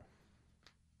zero.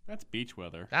 That's beach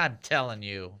weather. I'm telling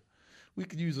you, we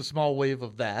could use a small wave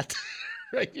of that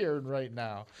right here and right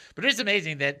now. But it's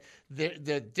amazing that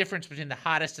the difference between the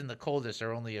hottest and the coldest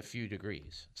are only a few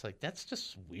degrees. It's like, that's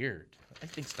just weird. I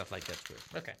think stuff like that's weird.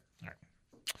 Okay, all right.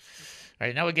 All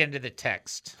right, now we get into the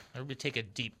text. Everybody take a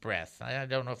deep breath. I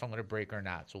don't know if I'm going to break or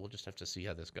not, so we'll just have to see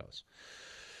how this goes.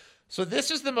 So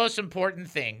this is the most important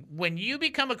thing. When you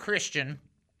become a Christian,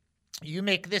 you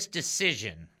make this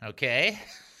decision, okay?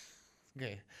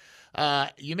 Okay.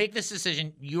 You make this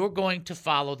decision, you're going to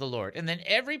follow the Lord. And then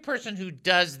every person who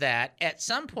does that, at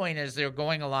some point as they're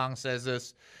going along, says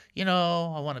this, I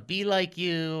want to be like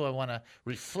you. I want to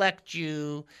reflect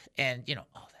you. And, all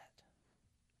that.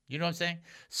 You know what I'm saying?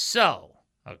 So,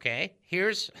 okay,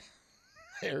 here's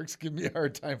Eric's giving me a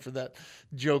hard time for that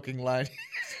joking line.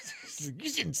 You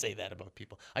didn't say that about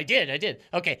people. I did.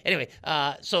 Okay, anyway,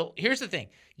 so here's the thing.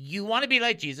 You want to be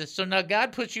like Jesus, so now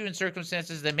God puts you in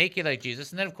circumstances that make you like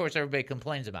Jesus, and then, of course, everybody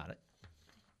complains about it.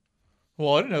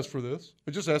 Well, I didn't ask for this.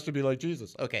 I just asked to be like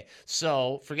Jesus. Okay,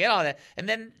 so forget all that. And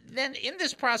then in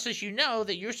this process, you know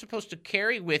that you're supposed to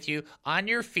carry with you on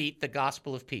your feet the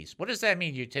gospel of peace. What does that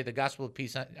mean, you take the gospel of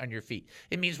peace on your feet?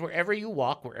 It means wherever you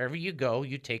walk, wherever you go,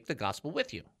 you take the gospel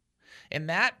with you. And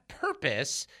that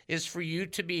purpose is for you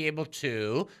to be able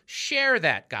to share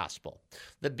that gospel.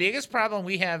 The biggest problem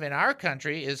we have in our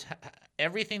country is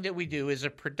everything that we do is a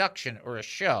production or a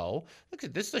show. Look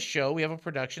at this is a show. We have a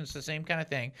production. It's the same kind of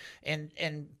thing.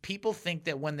 And people think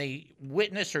that when they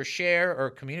witness or share or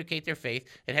communicate their faith,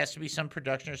 it has to be some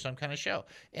production or some kind of show.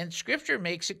 And Scripture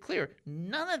makes it clear.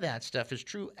 None of that stuff is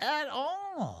true at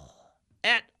all.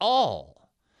 At all.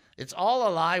 It's all a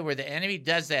lie where the enemy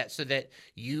does that so that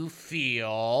you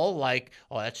feel like,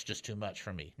 oh, that's just too much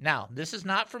for me. Now, this is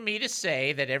not for me to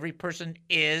say that every person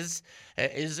is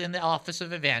in the office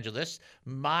of evangelist.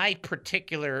 My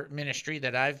particular ministry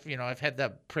that I've had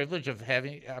the privilege of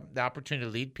having the opportunity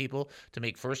to lead people to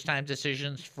make first-time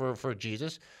decisions for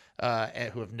Jesus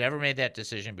who have never made that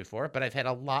decision before. But I've had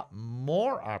a lot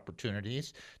more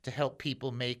opportunities to help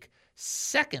people make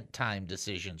second-time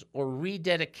decisions or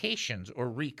rededications or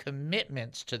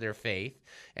recommitments to their faith.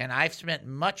 And I've spent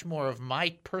much more of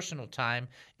my personal time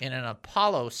in an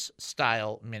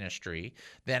Apollos-style ministry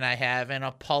than I have in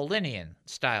a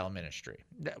Paulinian-style ministry.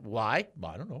 Why?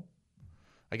 I don't know.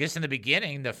 I guess in the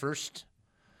beginning, the first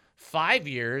 5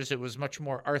 years, it was much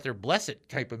more Arthur Blessed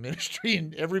type of ministry,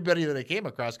 and everybody that I came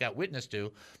across got witness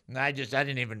to. And I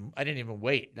didn't even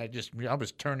wait. I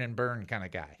was turn and burn kind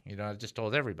of guy. I just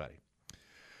told everybody.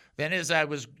 Then as I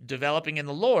was developing in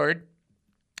the Lord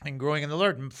and growing in the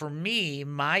Lord, for me,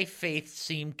 my faith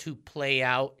seemed to play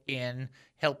out in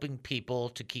helping people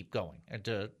to keep going and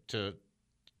to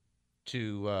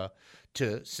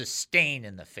sustain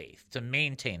in the faith, to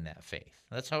maintain that faith.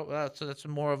 That's how. So that's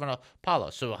more of an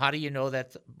Apollos. So how do you know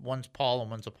that one's Paul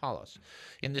and one's Apollos?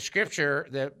 In the Scripture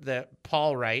that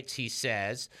Paul writes, he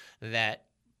says that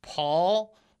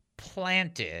Paul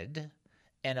planted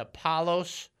and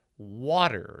Apollos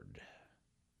watered,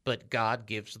 but God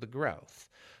gives the growth.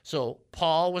 So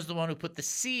Paul was the one who put the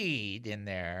seed in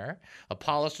there.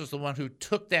 Apollos was the one who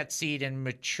took that seed and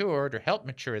matured or helped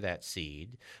mature that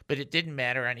seed. But it didn't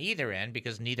matter on either end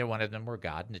because neither one of them were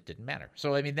God and it didn't matter.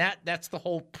 So, that's the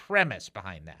whole premise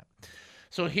behind that.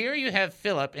 So here you have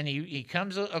Philip, and he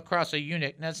comes across a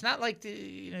eunuch. Now, it's not like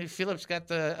Philip's got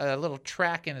the little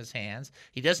track in his hands.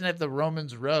 He doesn't have the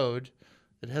Romans road.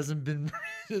 It hasn't been,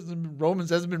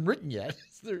 Romans hasn't been written yet.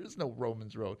 There is no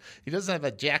Romans road. He doesn't have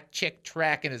a Jack Chick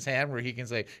track in his hand where he can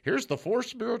say, here's the 4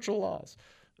 spiritual laws.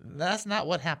 That's not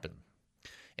what happened.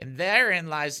 And therein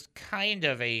lies kind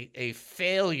of a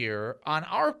failure on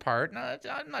our part. Now,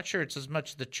 I'm not sure it's as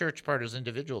much the church part as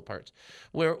individual parts,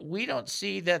 where we don't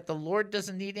see that the Lord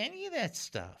doesn't need any of that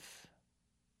stuff.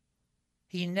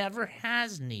 He never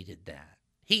has needed that.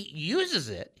 He uses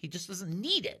it. He just doesn't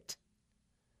need it.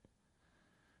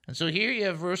 And so here you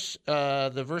have verse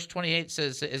 28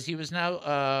 says, as he was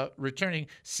now returning,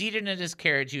 seated in his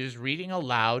carriage, he was reading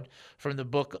aloud from the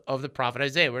book of the prophet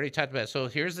Isaiah. We already talked about it. So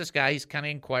here's this guy. He's kind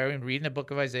of inquiring, reading the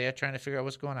book of Isaiah, trying to figure out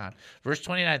what's going on. Verse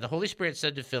 29, the Holy Spirit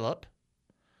said to Philip,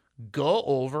 go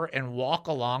over and walk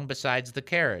along besides the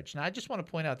carriage. Now, I just want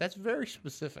to point out, that's very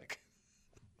specific.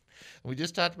 We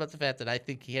just talked about the fact that I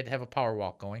think he had to have a power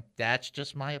walk going. That's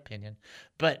just my opinion.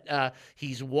 But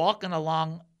he's walking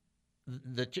along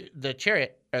the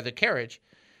chariot or the carriage,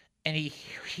 and he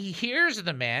hears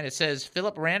the man. It says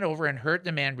Philip ran over and heard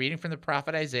the man reading from the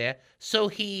prophet Isaiah. So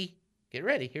he, get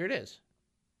ready, here it is.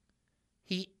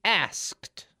 He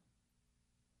asked.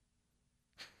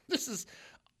 This is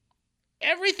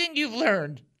everything you've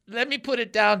learned. Let me put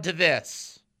it down to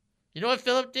this. You know what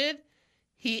Philip did?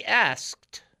 He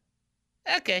asked.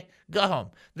 Okay, go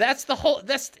home. That's all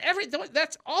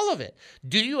of it.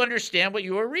 Do you understand what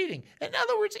you are reading? In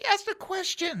other words, he asked a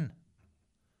question.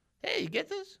 Hey, you get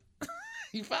this?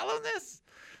 You follow this?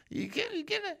 You get it?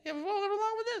 You're following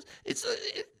along with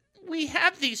this? We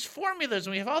have these formulas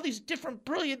and we have all these different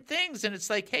brilliant things, and it's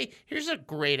like, hey, here's a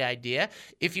great idea.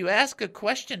 If you ask a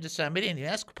question to somebody and you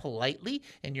ask politely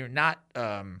and you're not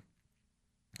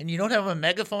and you don't have a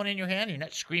megaphone in your hand, you're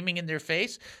not screaming in their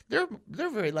face, they're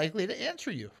very likely to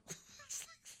answer you.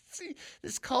 See,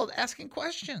 it's called asking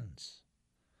questions.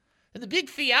 And the big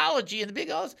theology and the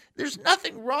big there's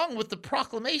nothing wrong with the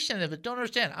proclamation of it. Don't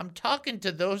understand. I'm talking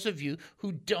to those of you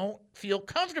who don't feel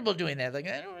comfortable doing that. Like,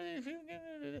 I don't really feel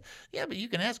good. Yeah, but you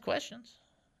can ask questions.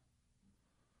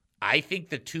 I think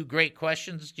the 2 great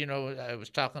questions, I was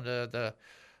talking to the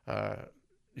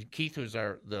Keith, who's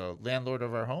the landlord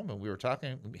of our home, and we were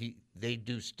talking. They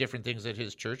do different things at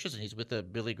his churches, and he's with the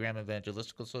Billy Graham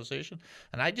Evangelistical Association.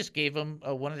 And I just gave him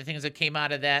one of the things that came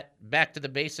out of that Back to the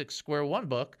Basics Square One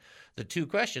book, the 2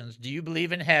 questions. Do you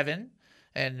believe in heaven?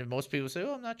 And most people say,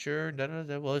 "Oh, I'm not sure." Da, da,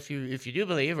 da. Well, if you do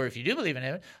believe, or if you do believe in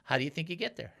heaven, how do you think you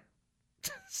get there?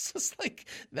 It's just like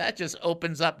that. Just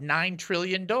opens up 9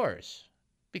 trillion doors,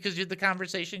 because the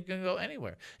conversation can go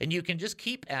anywhere, and you can just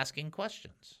keep asking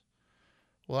questions.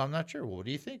 Well, I'm not sure. Well, what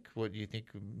do you think? What do you think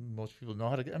most people know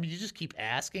how to get? I mean, you just keep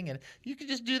asking, and you can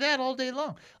just do that all day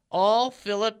long. All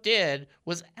Philip did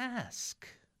was ask.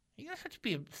 You don't have to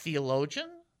be a theologian.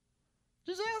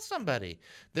 Just ask somebody.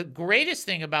 The greatest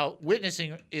thing about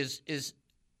witnessing is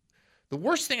the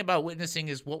worst thing about witnessing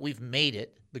is what we've made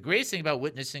it. The greatest thing about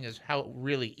witnessing is how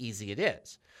really easy it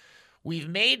is. We've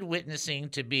made witnessing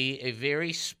to be a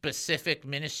very specific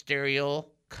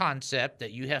ministerial concept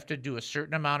that you have to do a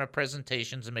certain amount of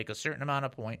presentations and make a certain amount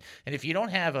of point. And if you don't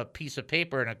have a piece of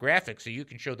paper and a graphic so you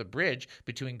can show the bridge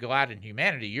between God and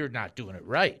humanity, you're not doing it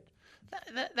right.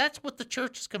 That's what the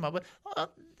church has come up with.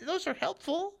 Well, those are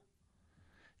helpful.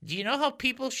 Do you know how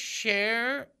people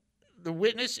share the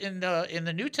witness in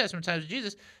the New Testament times of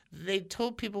Jesus? They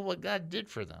told people what God did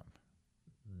for them.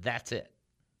 That's it.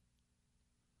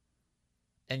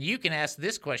 And you can ask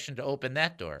this question to open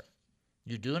that door.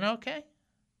 You doing okay?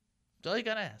 That's all you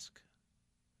got to ask.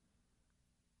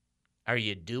 Are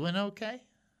you doing okay?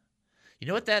 You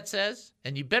know what that says?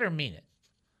 And you better mean it.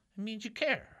 It means you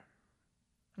care.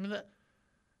 I mean,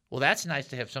 that's nice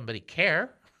to have somebody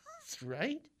care,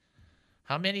 right?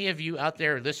 How many of you out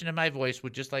there listening to my voice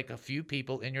would just like a few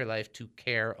people in your life to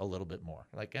care a little bit more?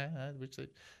 Like,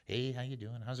 hey, how you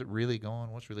doing? How's it really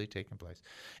going? What's really taking place?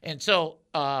 And so,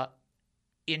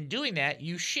 in doing that,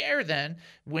 you share then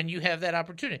when you have that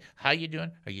opportunity. How you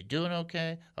doing? Are you doing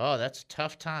okay? Oh, that's a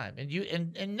tough time. And you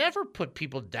and never put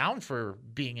people down for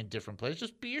being in different places.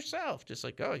 Just be yourself. Just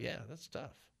like, oh yeah, that's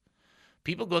tough.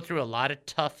 People go through a lot of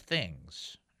tough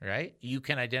things, right? You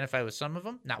can identify with some of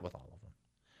them, not with all of them.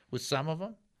 With some of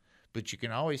them, but you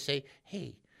can always say,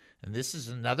 hey, and this is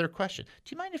another question.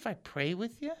 Do you mind if I pray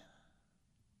with you?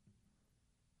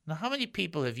 Now, how many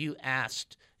people have you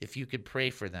asked if you could pray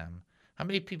for them? How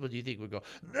many people do you think would go,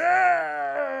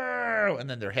 no? And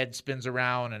then their head spins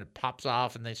around and it pops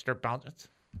off and they start bouncing?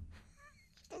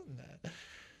 Doesn't that?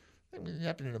 I mean, it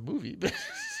happened in a movie, but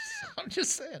I'm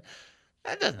just saying.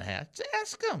 That doesn't have to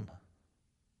ask them.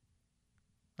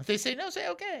 If they say no, say,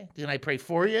 okay. Can I pray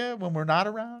for you when we're not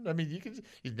around? I mean,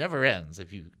 it never ends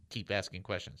if you keep asking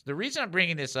questions. The reason I'm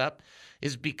bringing this up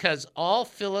is because all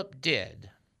Philip did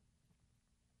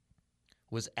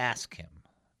was ask him,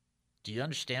 do you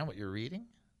understand what you're reading?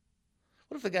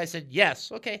 What if the guy said,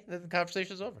 yes, okay, then the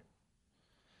conversation's over.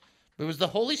 It was the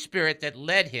Holy Spirit that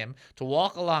led him to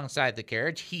walk alongside the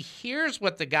carriage. He hears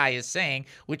what the guy is saying,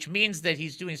 which means that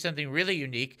he's doing something really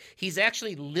unique. He's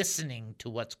actually listening to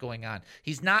what's going on.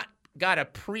 He's not got a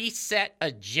preset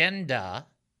agenda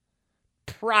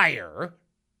prior.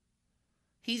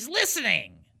 He's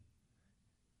listening.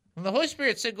 When the Holy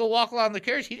Spirit said, go walk along the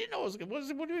carriage, he didn't know what was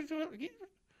doing.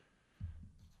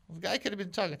 The guy could have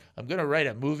been talking, I'm going to write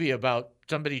a movie about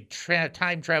somebody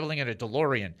time traveling in a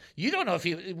DeLorean. You don't know if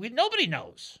nobody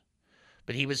knows.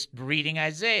 But he was reading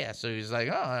Isaiah. So he was like,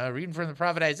 reading from the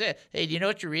prophet Isaiah. Hey, do you know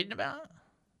what you're reading about?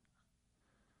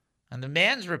 And the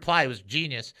man's reply was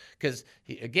genius because,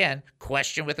 again,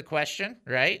 question with a question,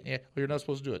 right? Yeah, well, you're not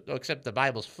supposed to do it, except the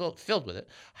Bible's filled with it.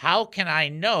 How can I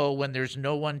know when there's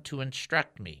no one to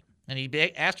instruct me? And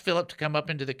he asked Philip to come up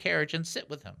into the carriage and sit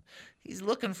with him. He's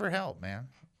looking for help, man.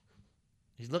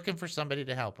 He's looking for somebody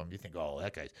to help him. You think,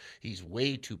 that he's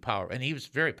way too powerful. And he was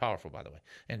very powerful, by the way.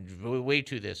 And way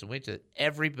too this and way too that.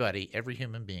 Everybody, every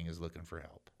human being is looking for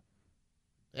help.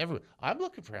 I'm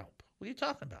looking for help. What are you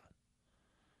talking about?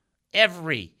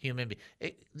 Every human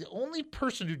being. The only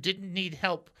person who didn't need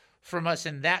help from us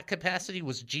in that capacity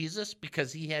was Jesus,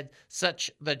 because he had such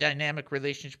the dynamic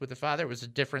relationship with the Father.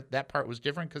 That part was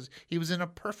different because he was in a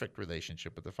perfect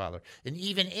relationship with the Father. And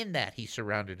even in that, he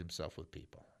surrounded himself with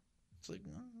people. It's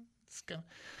like,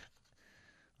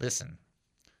 listen,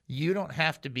 you don't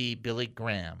have to be Billy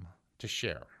Graham to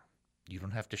share. You don't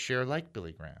have to share like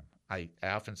Billy Graham. I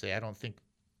often say I don't think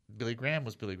Billy Graham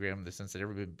was Billy Graham in the sense that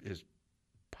everybody has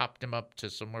popped him up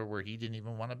to somewhere where he didn't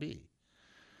even want to be.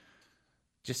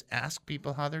 Just ask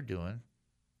people how they're doing.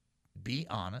 Be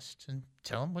honest and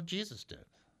tell them what Jesus did.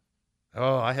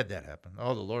 Oh, I had that happen.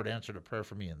 Oh, the Lord answered a prayer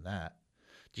for me in that.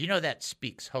 Do you know that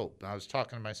speaks hope? I was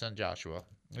talking to my son Joshua.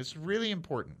 It's really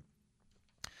important.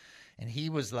 And he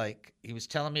was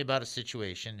telling me about a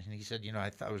situation, and he said,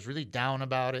 I was really down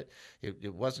about it.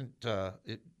 It wasn't,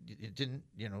 it didn't,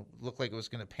 look like it was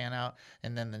going to pan out.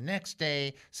 And then the next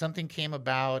day, something came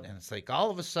about, and it's like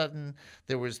all of a sudden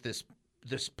there was this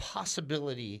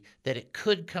possibility that it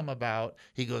could come about.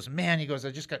 He goes,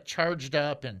 I just got charged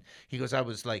up, and he goes, I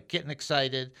was like getting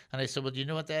excited. And I said, well, do you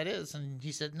know what that is? And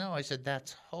he said, no. I said,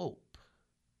 that's hope.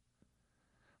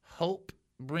 Hope,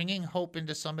 bringing hope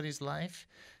into somebody's life,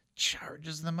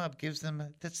 charges them up,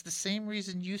 that's the same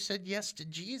reason you said yes to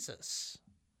Jesus.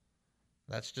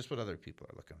 That's just what other people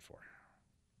are looking for.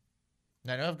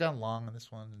 Now, I know I've gone long on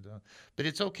this one, but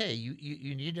it's okay.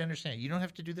 You need to understand. You don't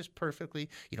have to do this perfectly.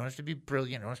 You don't have to be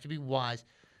brilliant. You don't have to be wise.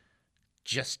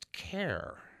 Just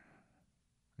care.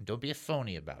 And don't be a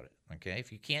phony about it, okay?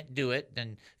 If you can't do it,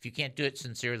 if you can't do it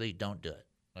sincerely, don't do it,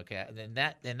 okay? In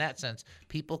that sense,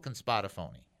 people can spot a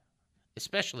phony,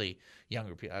 especially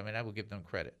younger people. I mean, I will give them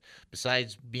credit.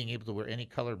 Besides being able to wear any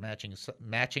color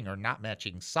matching or not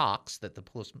matching socks that the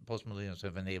post-millennials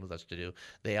have enabled us to do,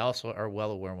 they also are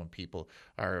well aware when people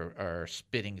are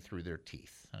spitting through their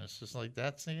teeth. And it's just like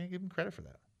that. So you give them credit for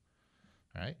that.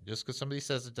 All right? Just because somebody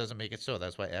says it doesn't make it so.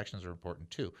 That's why actions are important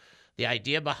too. The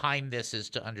idea behind this is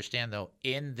to understand, though,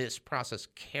 in this process,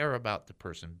 care about the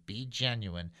person, be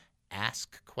genuine,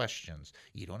 ask questions.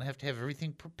 You don't have to have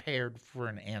everything prepared for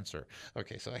an answer.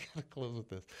 Okay, so I got to close with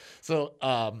this. So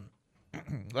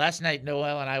last night,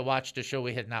 Noel and I watched a show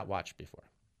we had not watched before.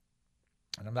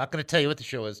 And I'm not going to tell you what the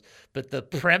show is, but the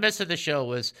premise of the show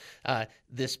was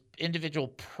this individual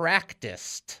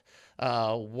practiced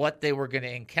what they were going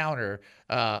to encounter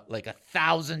like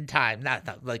 1,000 times,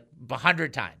 not like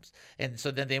 100 times. And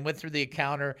so then they went through the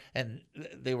encounter, and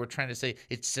they were trying to say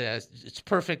it's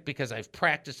perfect because I've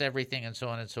practiced everything, and so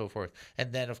on and so forth.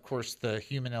 And then, of course, the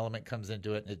human element comes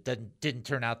into it, and it didn't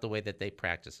turn out the way that they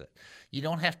practice it. You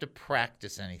don't have to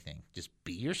practice anything. Just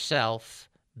be yourself.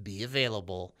 Be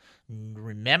available.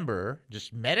 Remember,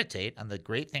 just meditate on the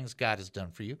great things God has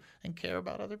done for you and care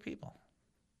about other people.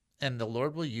 And the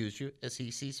Lord will use you as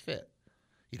he sees fit.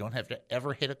 You don't have to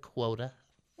ever hit a quota.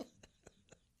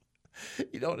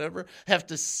 You don't ever have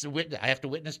to witness. I have to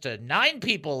witness to 9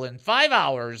 people in 5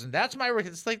 hours, and that's my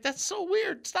record. It's like, that's so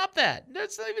weird. Stop that.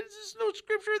 There's no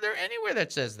scripture there anywhere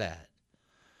that says that.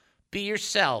 Be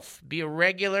yourself. Be a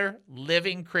regular,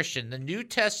 living Christian. The New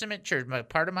Testament church,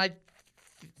 part of my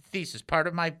thesis, part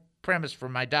of my premise for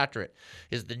my doctorate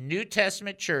is the New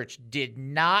Testament church did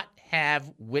not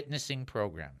have witnessing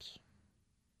programs.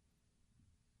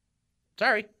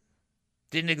 Sorry.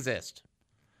 Didn't exist.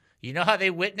 You know how they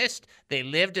witnessed? They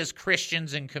lived as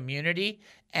Christians in community,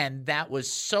 and that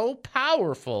was so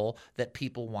powerful that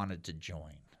people wanted to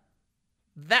join.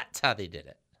 That's how they did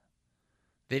it.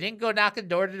 They didn't go knocking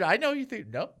door to door. I know you think,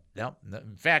 no.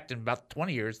 In fact, in about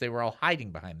 20 years, they were all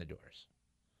hiding behind the doors.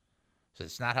 So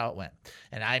it's not how it went.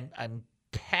 And I'm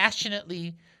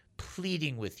passionately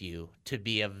pleading with you to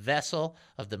be a vessel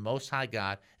of the Most High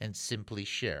God and simply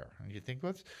share. And you think,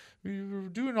 you're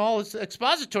doing all this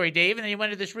expository, Dave, and then you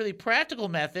went to this really practical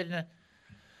method. And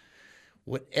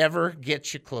whatever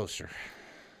gets you closer.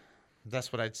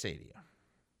 That's what I'd say to you.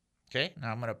 Okay?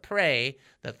 Now I'm going to pray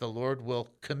that the Lord will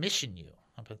commission you.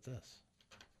 How about this?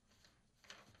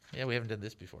 Yeah, we haven't done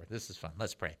this before. This is fun.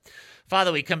 Let's pray.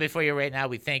 Father, we come before you right now.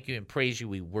 We thank you and praise you.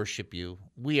 We worship you.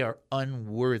 We are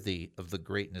unworthy of the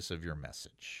greatness of your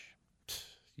message.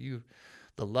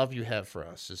 The love you have for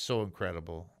us is so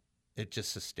incredible. It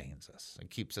just sustains us and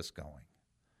keeps us going.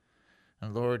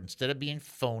 And Lord, instead of being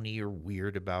phony or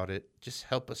weird about it, just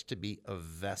help us to be a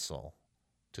vessel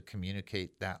to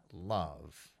communicate that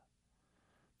love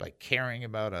by caring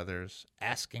about others,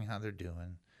 asking how they're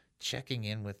doing, checking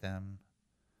in with them,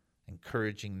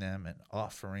 encouraging them and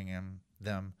offering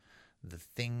them the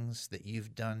things that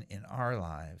you've done in our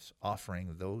lives,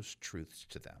 offering those truths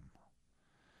to them.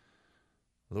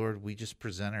 Lord, we just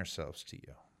present ourselves to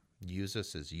you. Use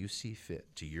us as you see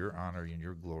fit to your honor and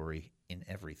your glory in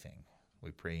everything. We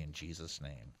pray in Jesus'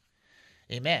 name.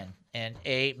 Amen and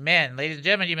amen. Ladies and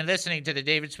gentlemen, you've been listening to the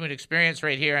David Spoon Experience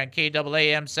right here on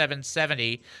KAAM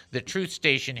 770, the truth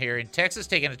station here in Texas,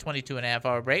 taking a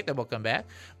 22-and-a-half-hour break. Then we'll come back.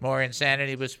 More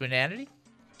insanity with Spoonanity.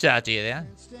 Talk to you then.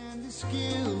 Can't stand this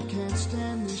guilt, can't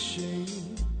stand this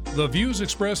shame. The views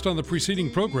expressed on the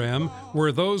preceding program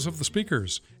were those of the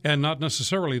speakers and not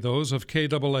necessarily those of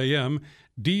KAAM,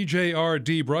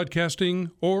 DJRD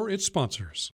Broadcasting, or its sponsors.